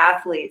often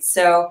athletes.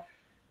 So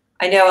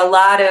I know a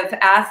lot of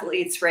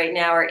athletes right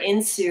now are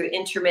into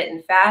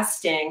intermittent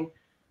fasting,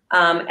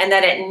 and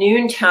that at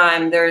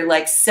noontime, they're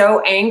like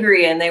so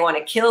angry and they want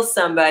to kill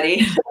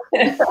somebody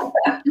because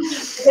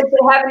they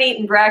haven't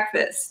eaten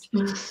breakfast.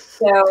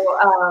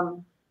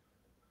 So,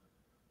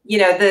 you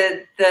know,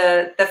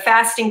 the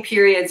fasting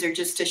periods are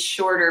just a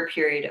shorter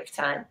period of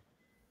time.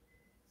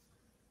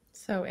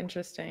 So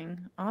interesting.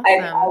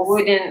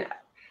 Awesome.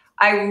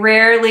 I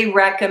rarely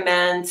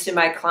recommend to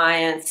my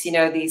clients, you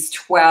know, these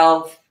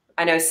 12,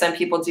 I know some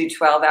people do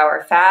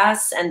 12-hour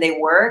fasts and they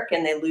work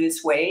and they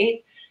lose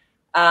weight,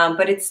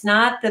 but it's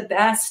not the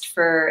best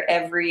for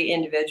every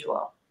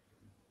individual.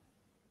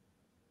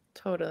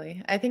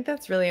 Totally. I think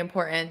that's really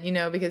important, you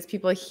know, because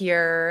people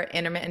hear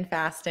intermittent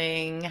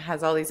fasting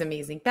has all these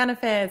amazing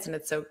benefits and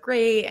it's so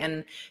great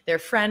and their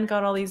friend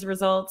got all these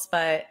results,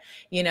 but,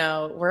 you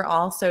know, we're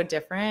all so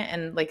different.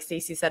 And like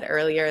Stacy said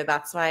earlier,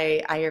 that's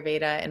why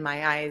Ayurveda, in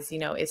my eyes, you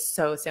know, is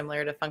so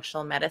similar to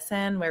functional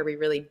medicine, where we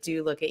really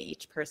do look at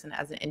each person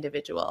as an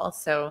individual.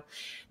 So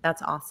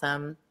that's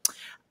awesome.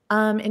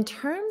 In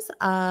terms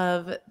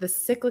of the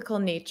cyclical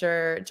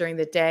nature during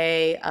the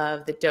day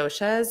of the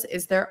doshas,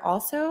 is there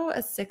also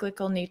a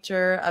cyclical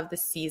nature of the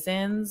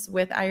seasons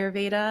with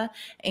Ayurveda?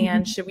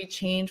 And should we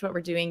change what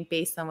we're doing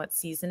based on what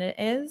season it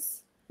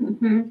is?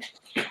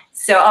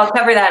 So I'll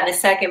cover that in a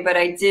second, but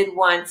I did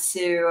want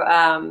to,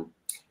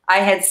 I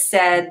had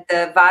said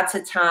the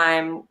vata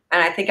time,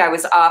 and I think I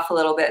was off a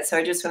little bit, so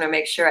I just want to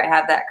make sure I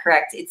have that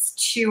correct. It's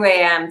 2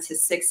 a.m. to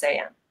 6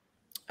 a.m.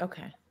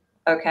 Okay.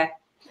 Okay.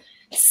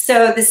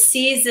 So the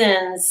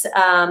seasons,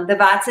 the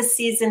vata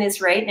season is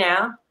right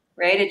now,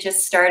 right? It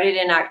just started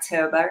in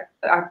October.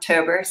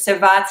 So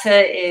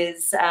vata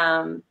is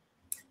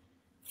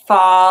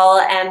fall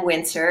and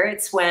winter.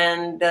 It's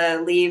when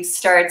the leaves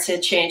start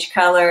to change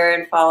color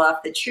and fall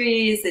off the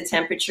trees. The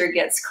temperature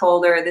gets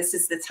colder. This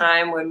is the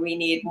time when we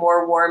need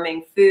more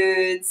warming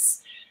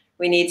foods.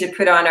 We need to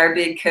put on our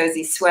big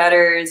cozy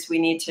sweaters. We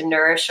need to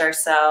nourish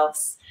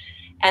ourselves.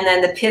 And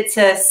then the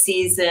pitta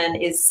season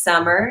is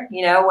summer,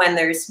 you know, when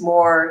there's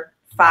more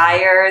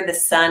fire, the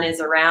sun is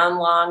around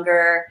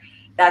longer.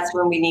 That's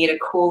when we need a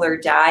cooler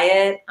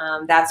diet.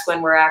 That's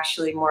when we're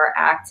actually more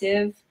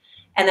active.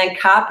 And then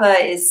kapha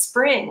is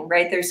spring,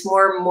 right? There's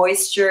more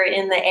moisture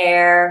in the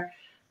air.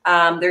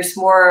 There's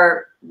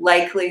more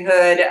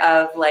likelihood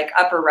of like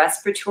upper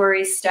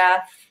respiratory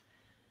stuff.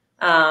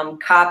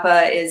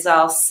 Kapha is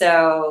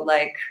also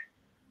like,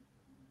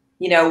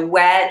 you know,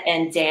 wet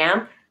and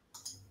damp.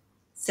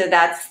 So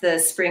that's the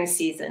spring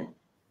season.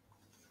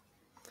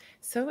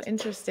 So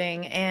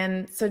interesting.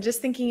 And so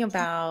just thinking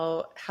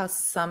about how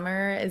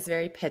summer is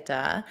very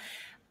pitta,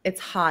 it's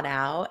hot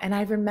out. And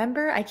I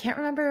can't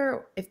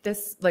remember if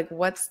this, like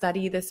what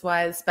study this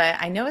was, but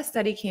I know a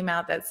study came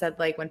out that said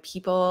like when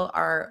people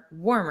are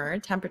warmer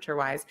temperature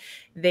wise,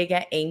 they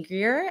get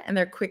angrier and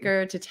they're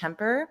quicker to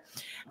temper.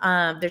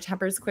 Their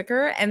temper is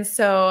quicker. And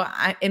so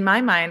in my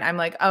mind, I'm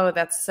like, oh,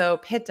 that's so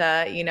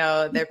pitta, you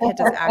know, their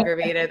pitta is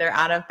aggravated, they're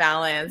out of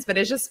balance. But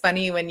it's just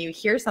funny when you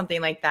hear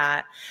something like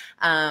that.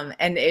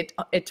 And it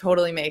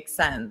totally makes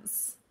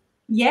sense.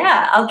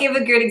 Yeah, I'll give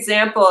a good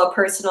example, a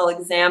personal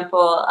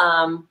example.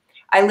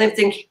 I lived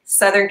in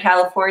Southern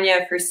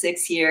California for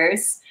 6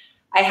 years.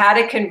 I had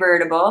a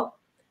convertible.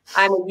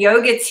 I'm a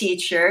yoga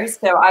teacher,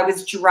 so I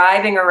was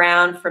driving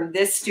around from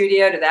this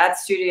studio to that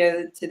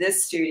studio to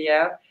this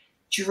studio,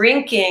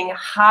 drinking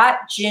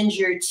hot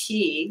ginger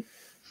tea.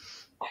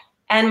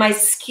 And my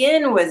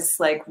skin was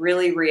like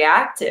really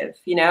reactive,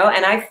 you know,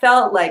 and I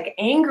felt like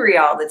angry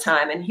all the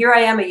time. And here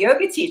I am, a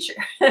yoga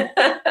teacher.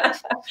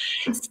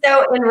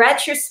 So in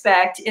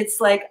retrospect,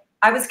 it's like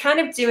I was kind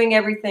of doing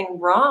everything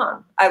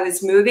wrong. I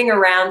was moving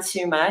around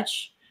too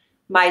much.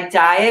 My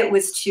diet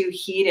was too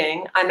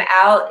heating. I'm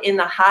out in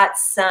the hot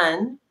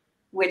sun,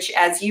 which,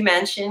 as you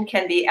mentioned,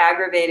 can be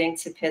aggravating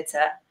to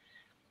pitta.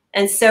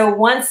 And so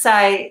once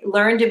I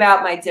learned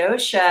about my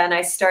dosha and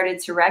I started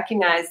to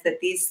recognize that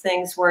these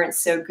things weren't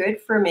so good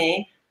for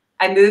me,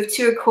 I moved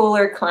to a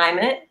cooler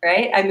climate,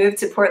 right? I moved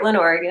to Portland,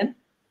 Oregon.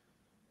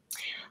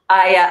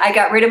 I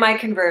got rid of my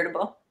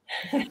convertible.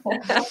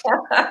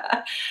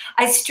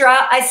 I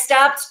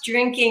stopped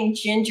drinking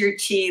ginger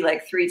tea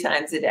like 3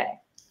 times a day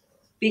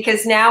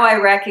because now I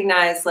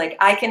recognize like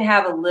I can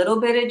have a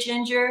little bit of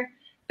ginger,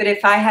 But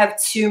if I have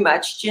too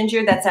much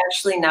ginger, that's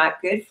actually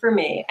not good for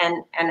me.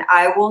 And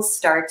I will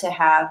start to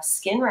have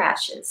skin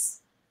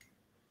rashes.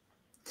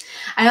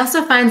 I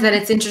also find that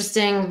it's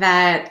interesting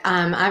that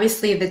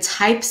obviously the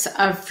types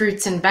of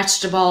fruits and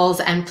vegetables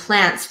and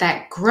plants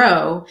that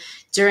grow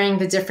during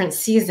the different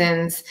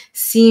seasons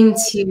seem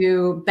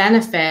to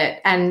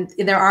benefit. And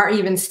there are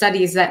even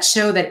studies that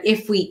show that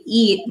if we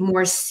eat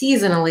more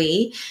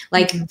seasonally,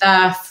 like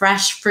the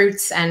fresh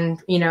fruits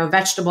and, you know,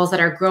 vegetables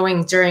that are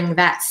growing during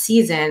that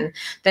season,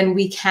 then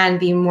we can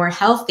be more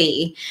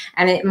healthy.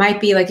 And it might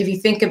be like, if you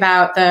think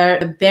about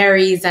the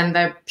berries and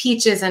the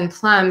peaches and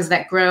plums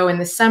that grow in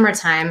the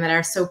summertime that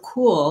are so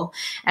cool,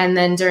 and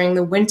then during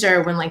the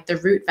winter when like the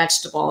root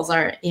vegetables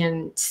are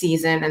in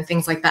season and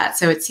things like that.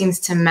 So it seems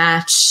to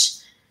match,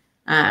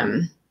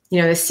 you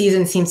know, the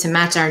season seems to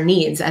match our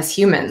needs as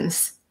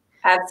humans.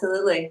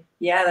 Absolutely.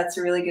 Yeah, that's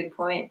a really good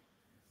point.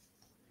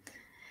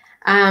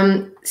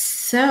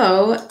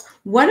 So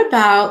what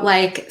about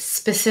like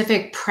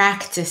specific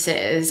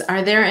practices?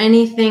 Are there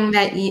anything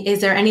that is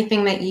there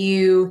anything that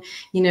you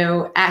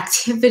know,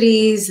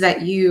 activities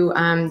that you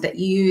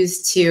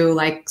use to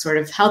like sort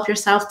of help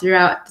yourself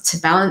throughout to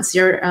balance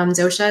your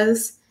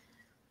doshas?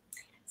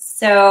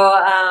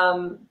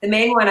 So the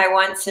main one I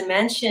want to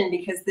mention,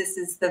 because this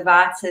is the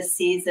Vata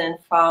season,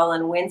 fall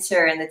and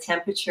winter, and the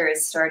temperature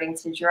is starting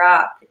to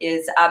drop,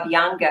 is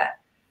Abhyanga,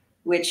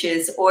 which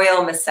is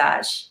oil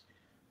massage.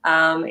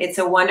 It's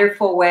a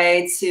wonderful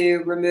way to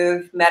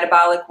remove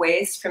metabolic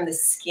waste from the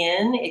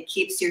skin. It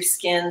keeps your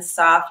skin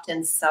soft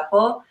and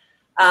supple.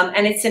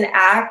 And it's an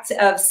act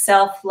of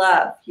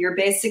self-love. You're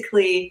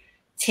basically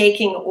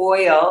taking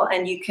oil,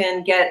 and you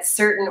can get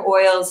certain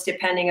oils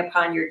depending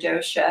upon your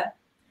dosha.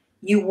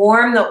 You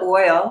warm the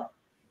oil,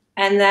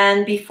 and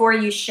then before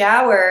you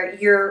shower,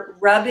 you're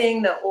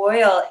rubbing the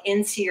oil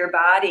into your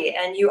body,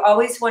 and you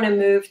always want to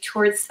move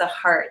towards the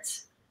heart.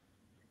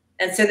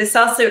 And so this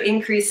also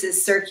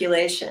increases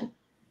circulation.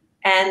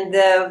 And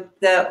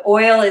the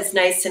oil is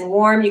nice and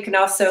warm. You can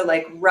also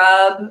like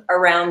rub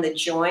around the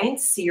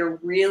joints. So you're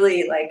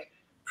really like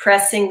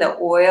pressing the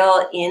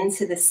oil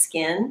into the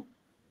skin.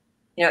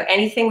 You know,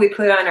 anything we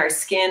put on our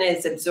skin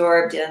is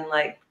absorbed in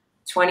like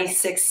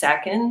 26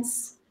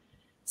 seconds.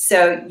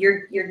 So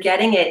you're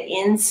getting it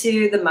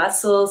into the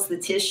muscles, the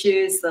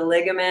tissues, the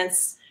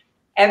ligaments.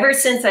 Ever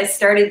since I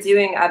started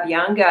doing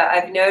Abhyanga,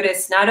 I've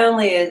noticed not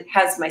only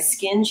has my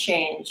skin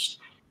changed,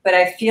 but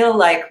I feel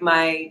like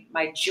my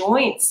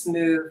joints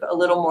move a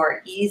little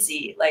more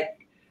easy.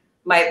 Like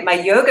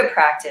my yoga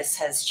practice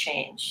has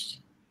changed.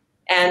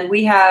 And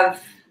we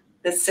have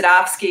the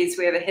Sadovskis,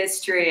 we have a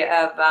history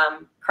of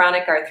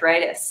chronic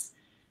arthritis.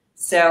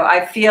 So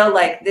I feel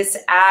like this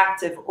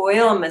act of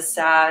oil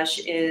massage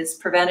is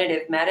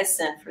preventative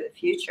medicine for the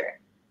future.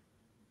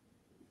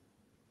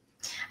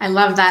 I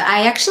love that.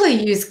 I actually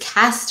use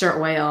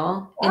castor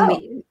oil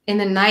in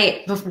the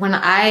night when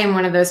I am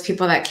one of those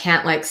people that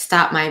can't like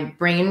stop my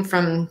brain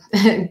from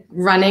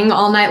running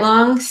all night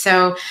long.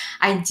 So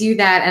I do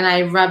that, and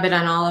I rub it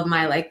on all of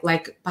my like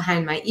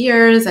behind my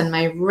ears and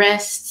my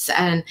wrists,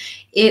 and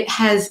it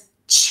has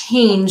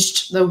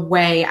changed the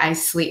way I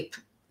sleep.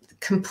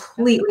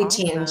 Completely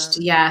changed.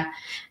 Yeah.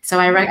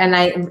 So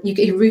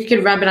you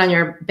could rub it on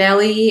your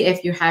belly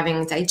if you're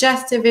having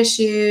digestive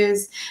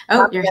issues.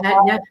 Oh, your head.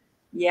 Yeah.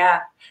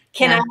 Yeah.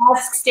 Can I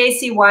ask,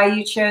 Stacy, why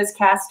you chose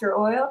castor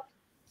oil?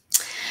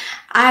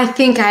 I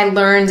think I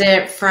learned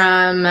it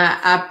from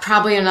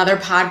probably another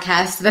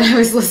podcast that I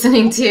was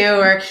listening to,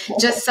 or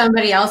just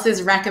somebody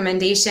else's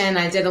recommendation.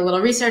 I did a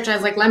little research. I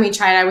was like, let me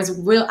try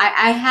it.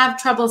 I have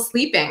trouble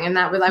sleeping, and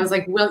I was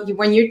like,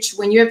 when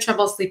you have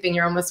trouble sleeping,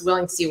 you're almost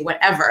willing to do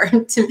whatever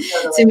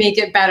to make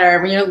it better.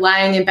 When you're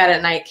lying in bed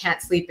at night,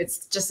 can't sleep,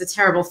 it's just a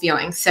terrible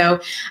feeling. So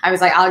I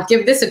was like, I'll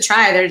give this a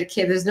try.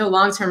 There's no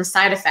long-term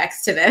side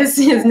effects to this.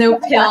 There's no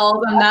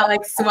pills. I'm not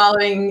like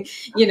swallowing,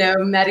 you know,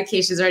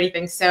 medications or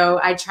anything. So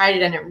I tried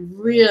it, and it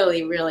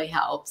really, really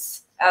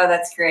helps. Oh,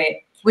 that's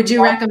great. Would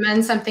you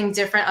recommend something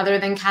different other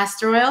than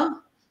castor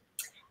oil?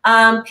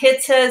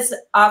 Pittas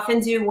often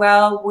do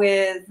well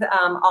with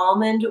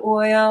almond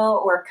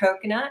oil or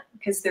coconut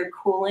because they're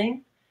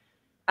cooling.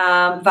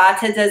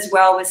 Vata does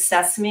well with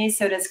sesame,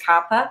 so does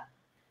Kapha,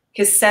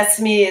 because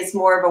sesame is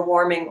more of a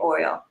warming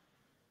oil.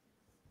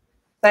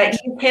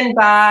 But you can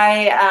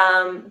buy,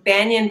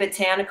 Banyan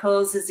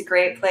Botanicals is a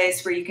great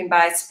place where you can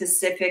buy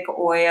specific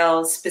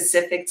oils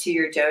specific to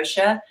your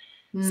dosha.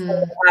 So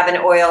they have an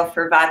oil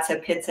for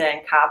Vata, Pitta,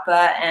 and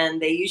Kapha, and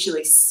they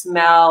usually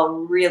smell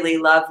really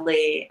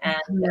lovely.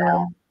 And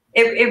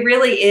it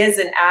really is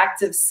an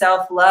act of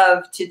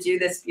self-love to do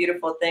this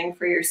beautiful thing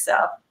for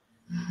yourself,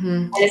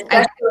 and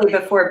especially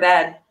before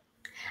bed.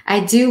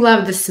 I do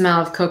love the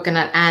smell of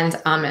coconut and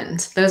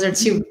almond. Those are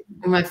two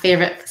of my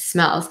favorite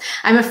smells.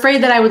 I'm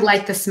afraid that I would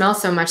like the smell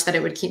so much that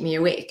it would keep me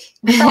awake.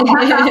 You can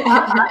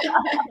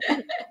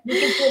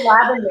put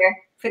lavender.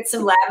 Put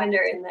some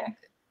lavender in there.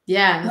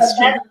 Yeah, that's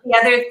the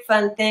other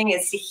fun thing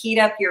is to heat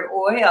up your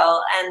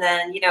oil, and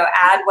then, you know,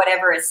 add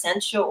whatever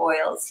essential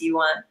oils you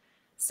want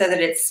so that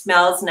it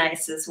smells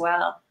nice as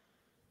well.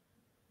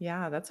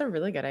 Yeah, that's a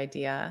really good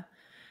idea.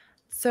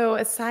 So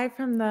aside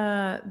from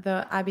the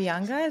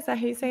Abhyanga, is that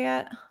how you say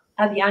it?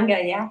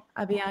 Abhyanga, yeah.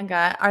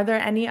 Abhyanga. Are there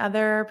any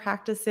other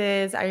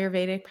practices,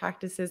 Ayurvedic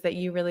practices that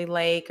you really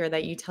like or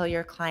that you tell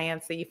your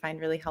clients that you find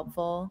really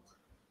helpful?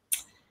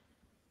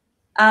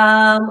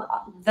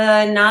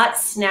 The not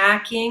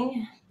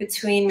snacking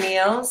between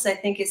meals, I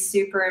think, is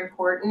super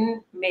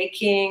important.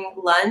 Making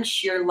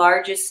lunch your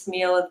largest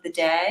meal of the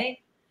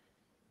day.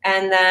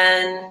 And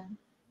then,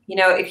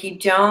 if you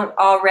don't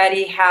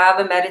already have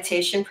a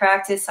meditation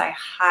practice, I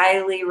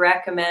highly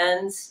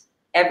recommend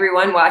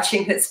everyone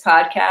watching this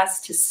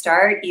podcast to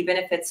start, even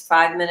if it's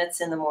 5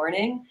 minutes in the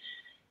morning,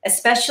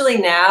 especially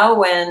now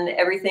when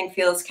everything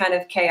feels kind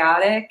of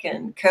chaotic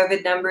and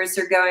COVID numbers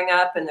are going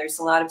up and there's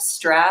a lot of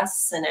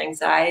stress and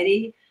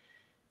anxiety.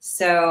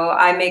 So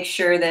I make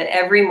sure that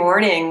every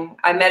morning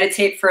I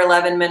meditate for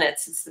 11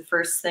 minutes. It's the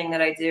first thing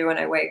that I do when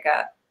I wake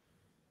up.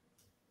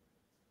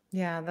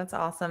 Yeah, that's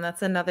awesome.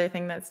 That's another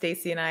thing that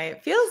Stacy and I,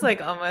 it feels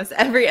like almost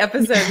every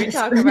episode we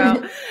talk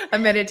about a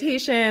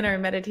meditation or a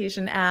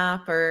meditation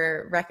app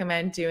or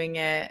recommend doing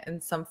it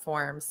in some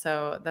form.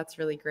 So that's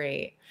really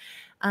great.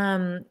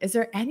 Is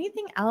there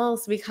anything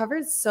else? We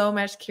covered so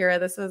much, Kyra.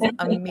 This was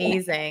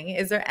amazing.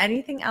 Is there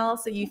anything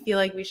else that you feel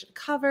like we should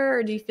cover,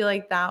 or do you feel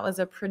like that was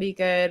a pretty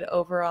good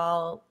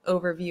overall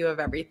overview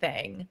of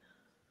everything?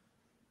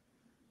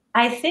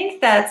 I think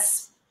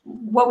that's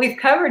what we've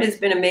covered has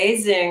been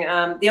amazing.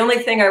 The only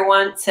thing I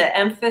want to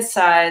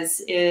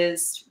emphasize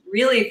is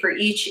really for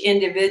each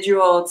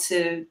individual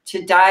to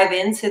dive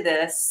into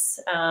this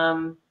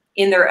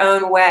in their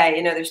own way.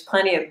 There's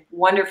plenty of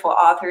wonderful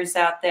authors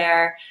out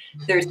there.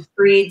 There's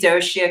free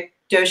dosha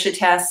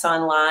tests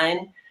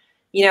online.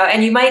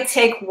 And you might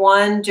take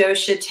one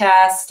dosha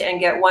test and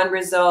get one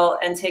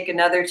result and take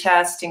another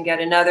test and get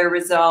another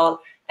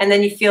result. And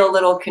then you feel a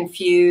little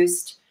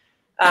confused.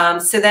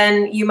 So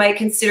then you might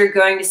consider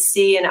going to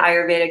see an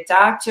Ayurvedic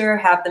doctor,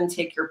 have them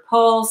take your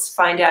pulse,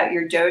 find out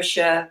your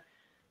dosha,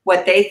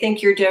 what they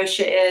think your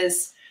dosha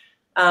is.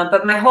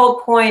 But my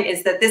whole point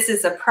is that this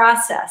is a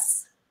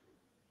process.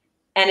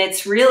 And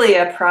it's really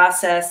a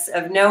process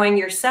of knowing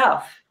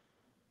yourself.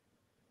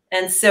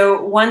 And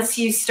so once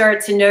you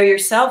start to know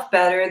yourself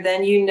better,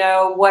 then you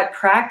know what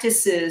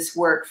practices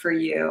work for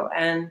you.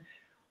 And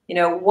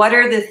what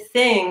are the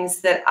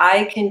things that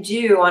I can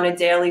do on a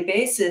daily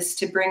basis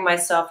to bring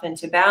myself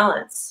into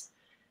balance?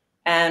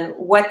 And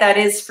what that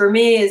is for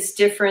me is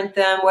different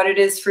than what it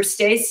is for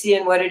Stacy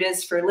and what it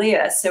is for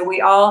Leah. So we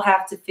all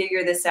have to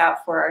figure this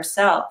out for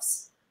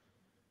ourselves.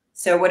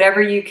 So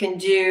whatever you can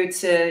do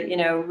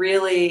to,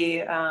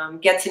 really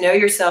get to know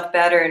yourself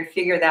better and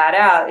figure that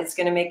out is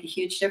going to make a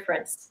huge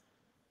difference.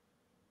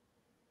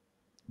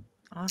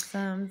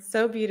 Awesome.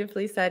 So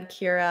beautifully said,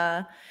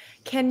 Kyra.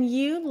 Can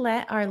you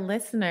let our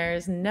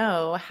listeners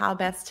know how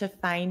best to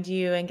find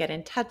you and get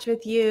in touch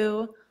with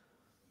you?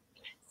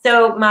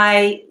 So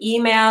my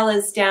email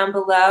is down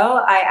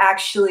below. I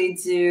actually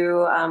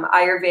do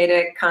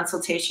Ayurvedic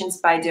consultations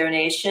by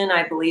donation.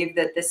 I believe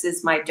that this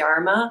is my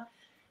dharma,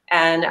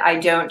 and I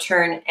don't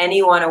turn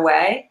anyone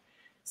away.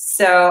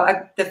 So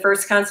the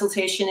first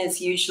consultation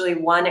is usually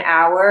 1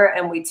 hour,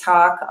 and we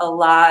talk a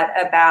lot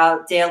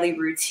about daily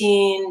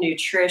routine,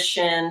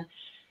 nutrition,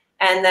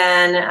 and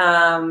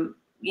then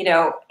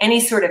any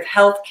sort of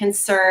health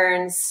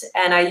concerns.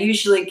 And I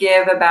usually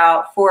give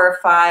about 4 or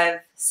 5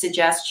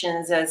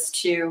 suggestions as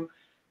to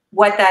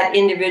what that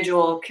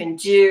individual can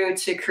do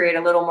to create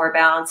a little more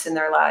balance in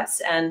their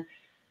lives. And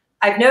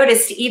I've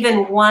noticed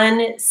even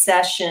one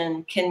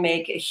session can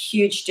make a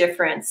huge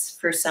difference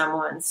for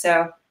someone.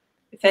 So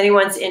if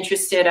anyone's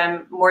interested,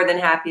 I'm more than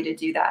happy to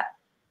do that.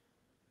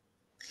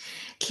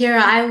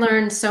 Kyra, I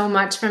learned so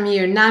much from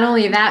you. Not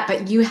only that,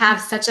 but you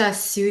have such a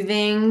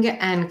soothing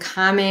and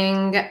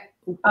calming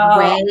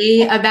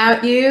way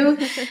about you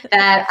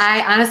that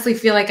I honestly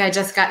feel like I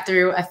just got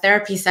through a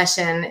therapy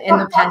session in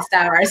the past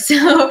hour.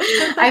 So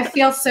I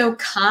feel so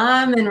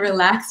calm and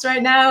relaxed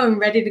right now. I'm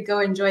ready to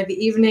go enjoy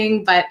the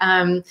evening. But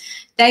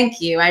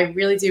thank you. I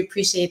really do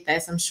appreciate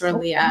this. I'm sure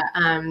Leah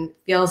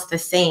feels the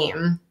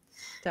same.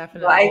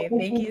 Definitely. Well,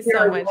 thank you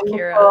so much,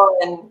 Kyra.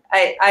 And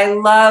I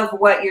love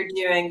what you're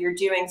doing. You're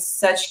doing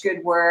such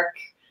good work.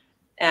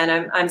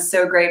 And I'm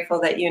so grateful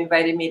that you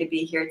invited me to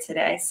be here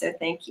today. So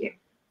thank you.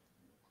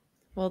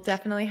 We'll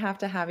definitely have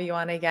to have you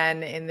on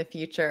again in the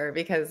future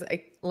because,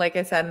 like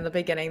I said in the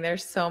beginning,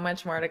 there's so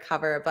much more to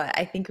cover, but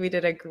I think we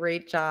did a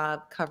great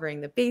job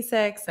covering the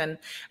basics, and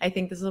I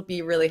think this will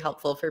be really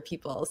helpful for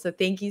people. So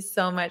thank you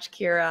so much,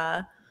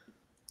 Kyra.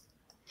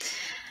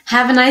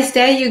 Have a nice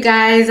day, you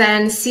guys,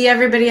 and see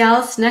everybody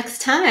else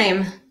next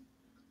time.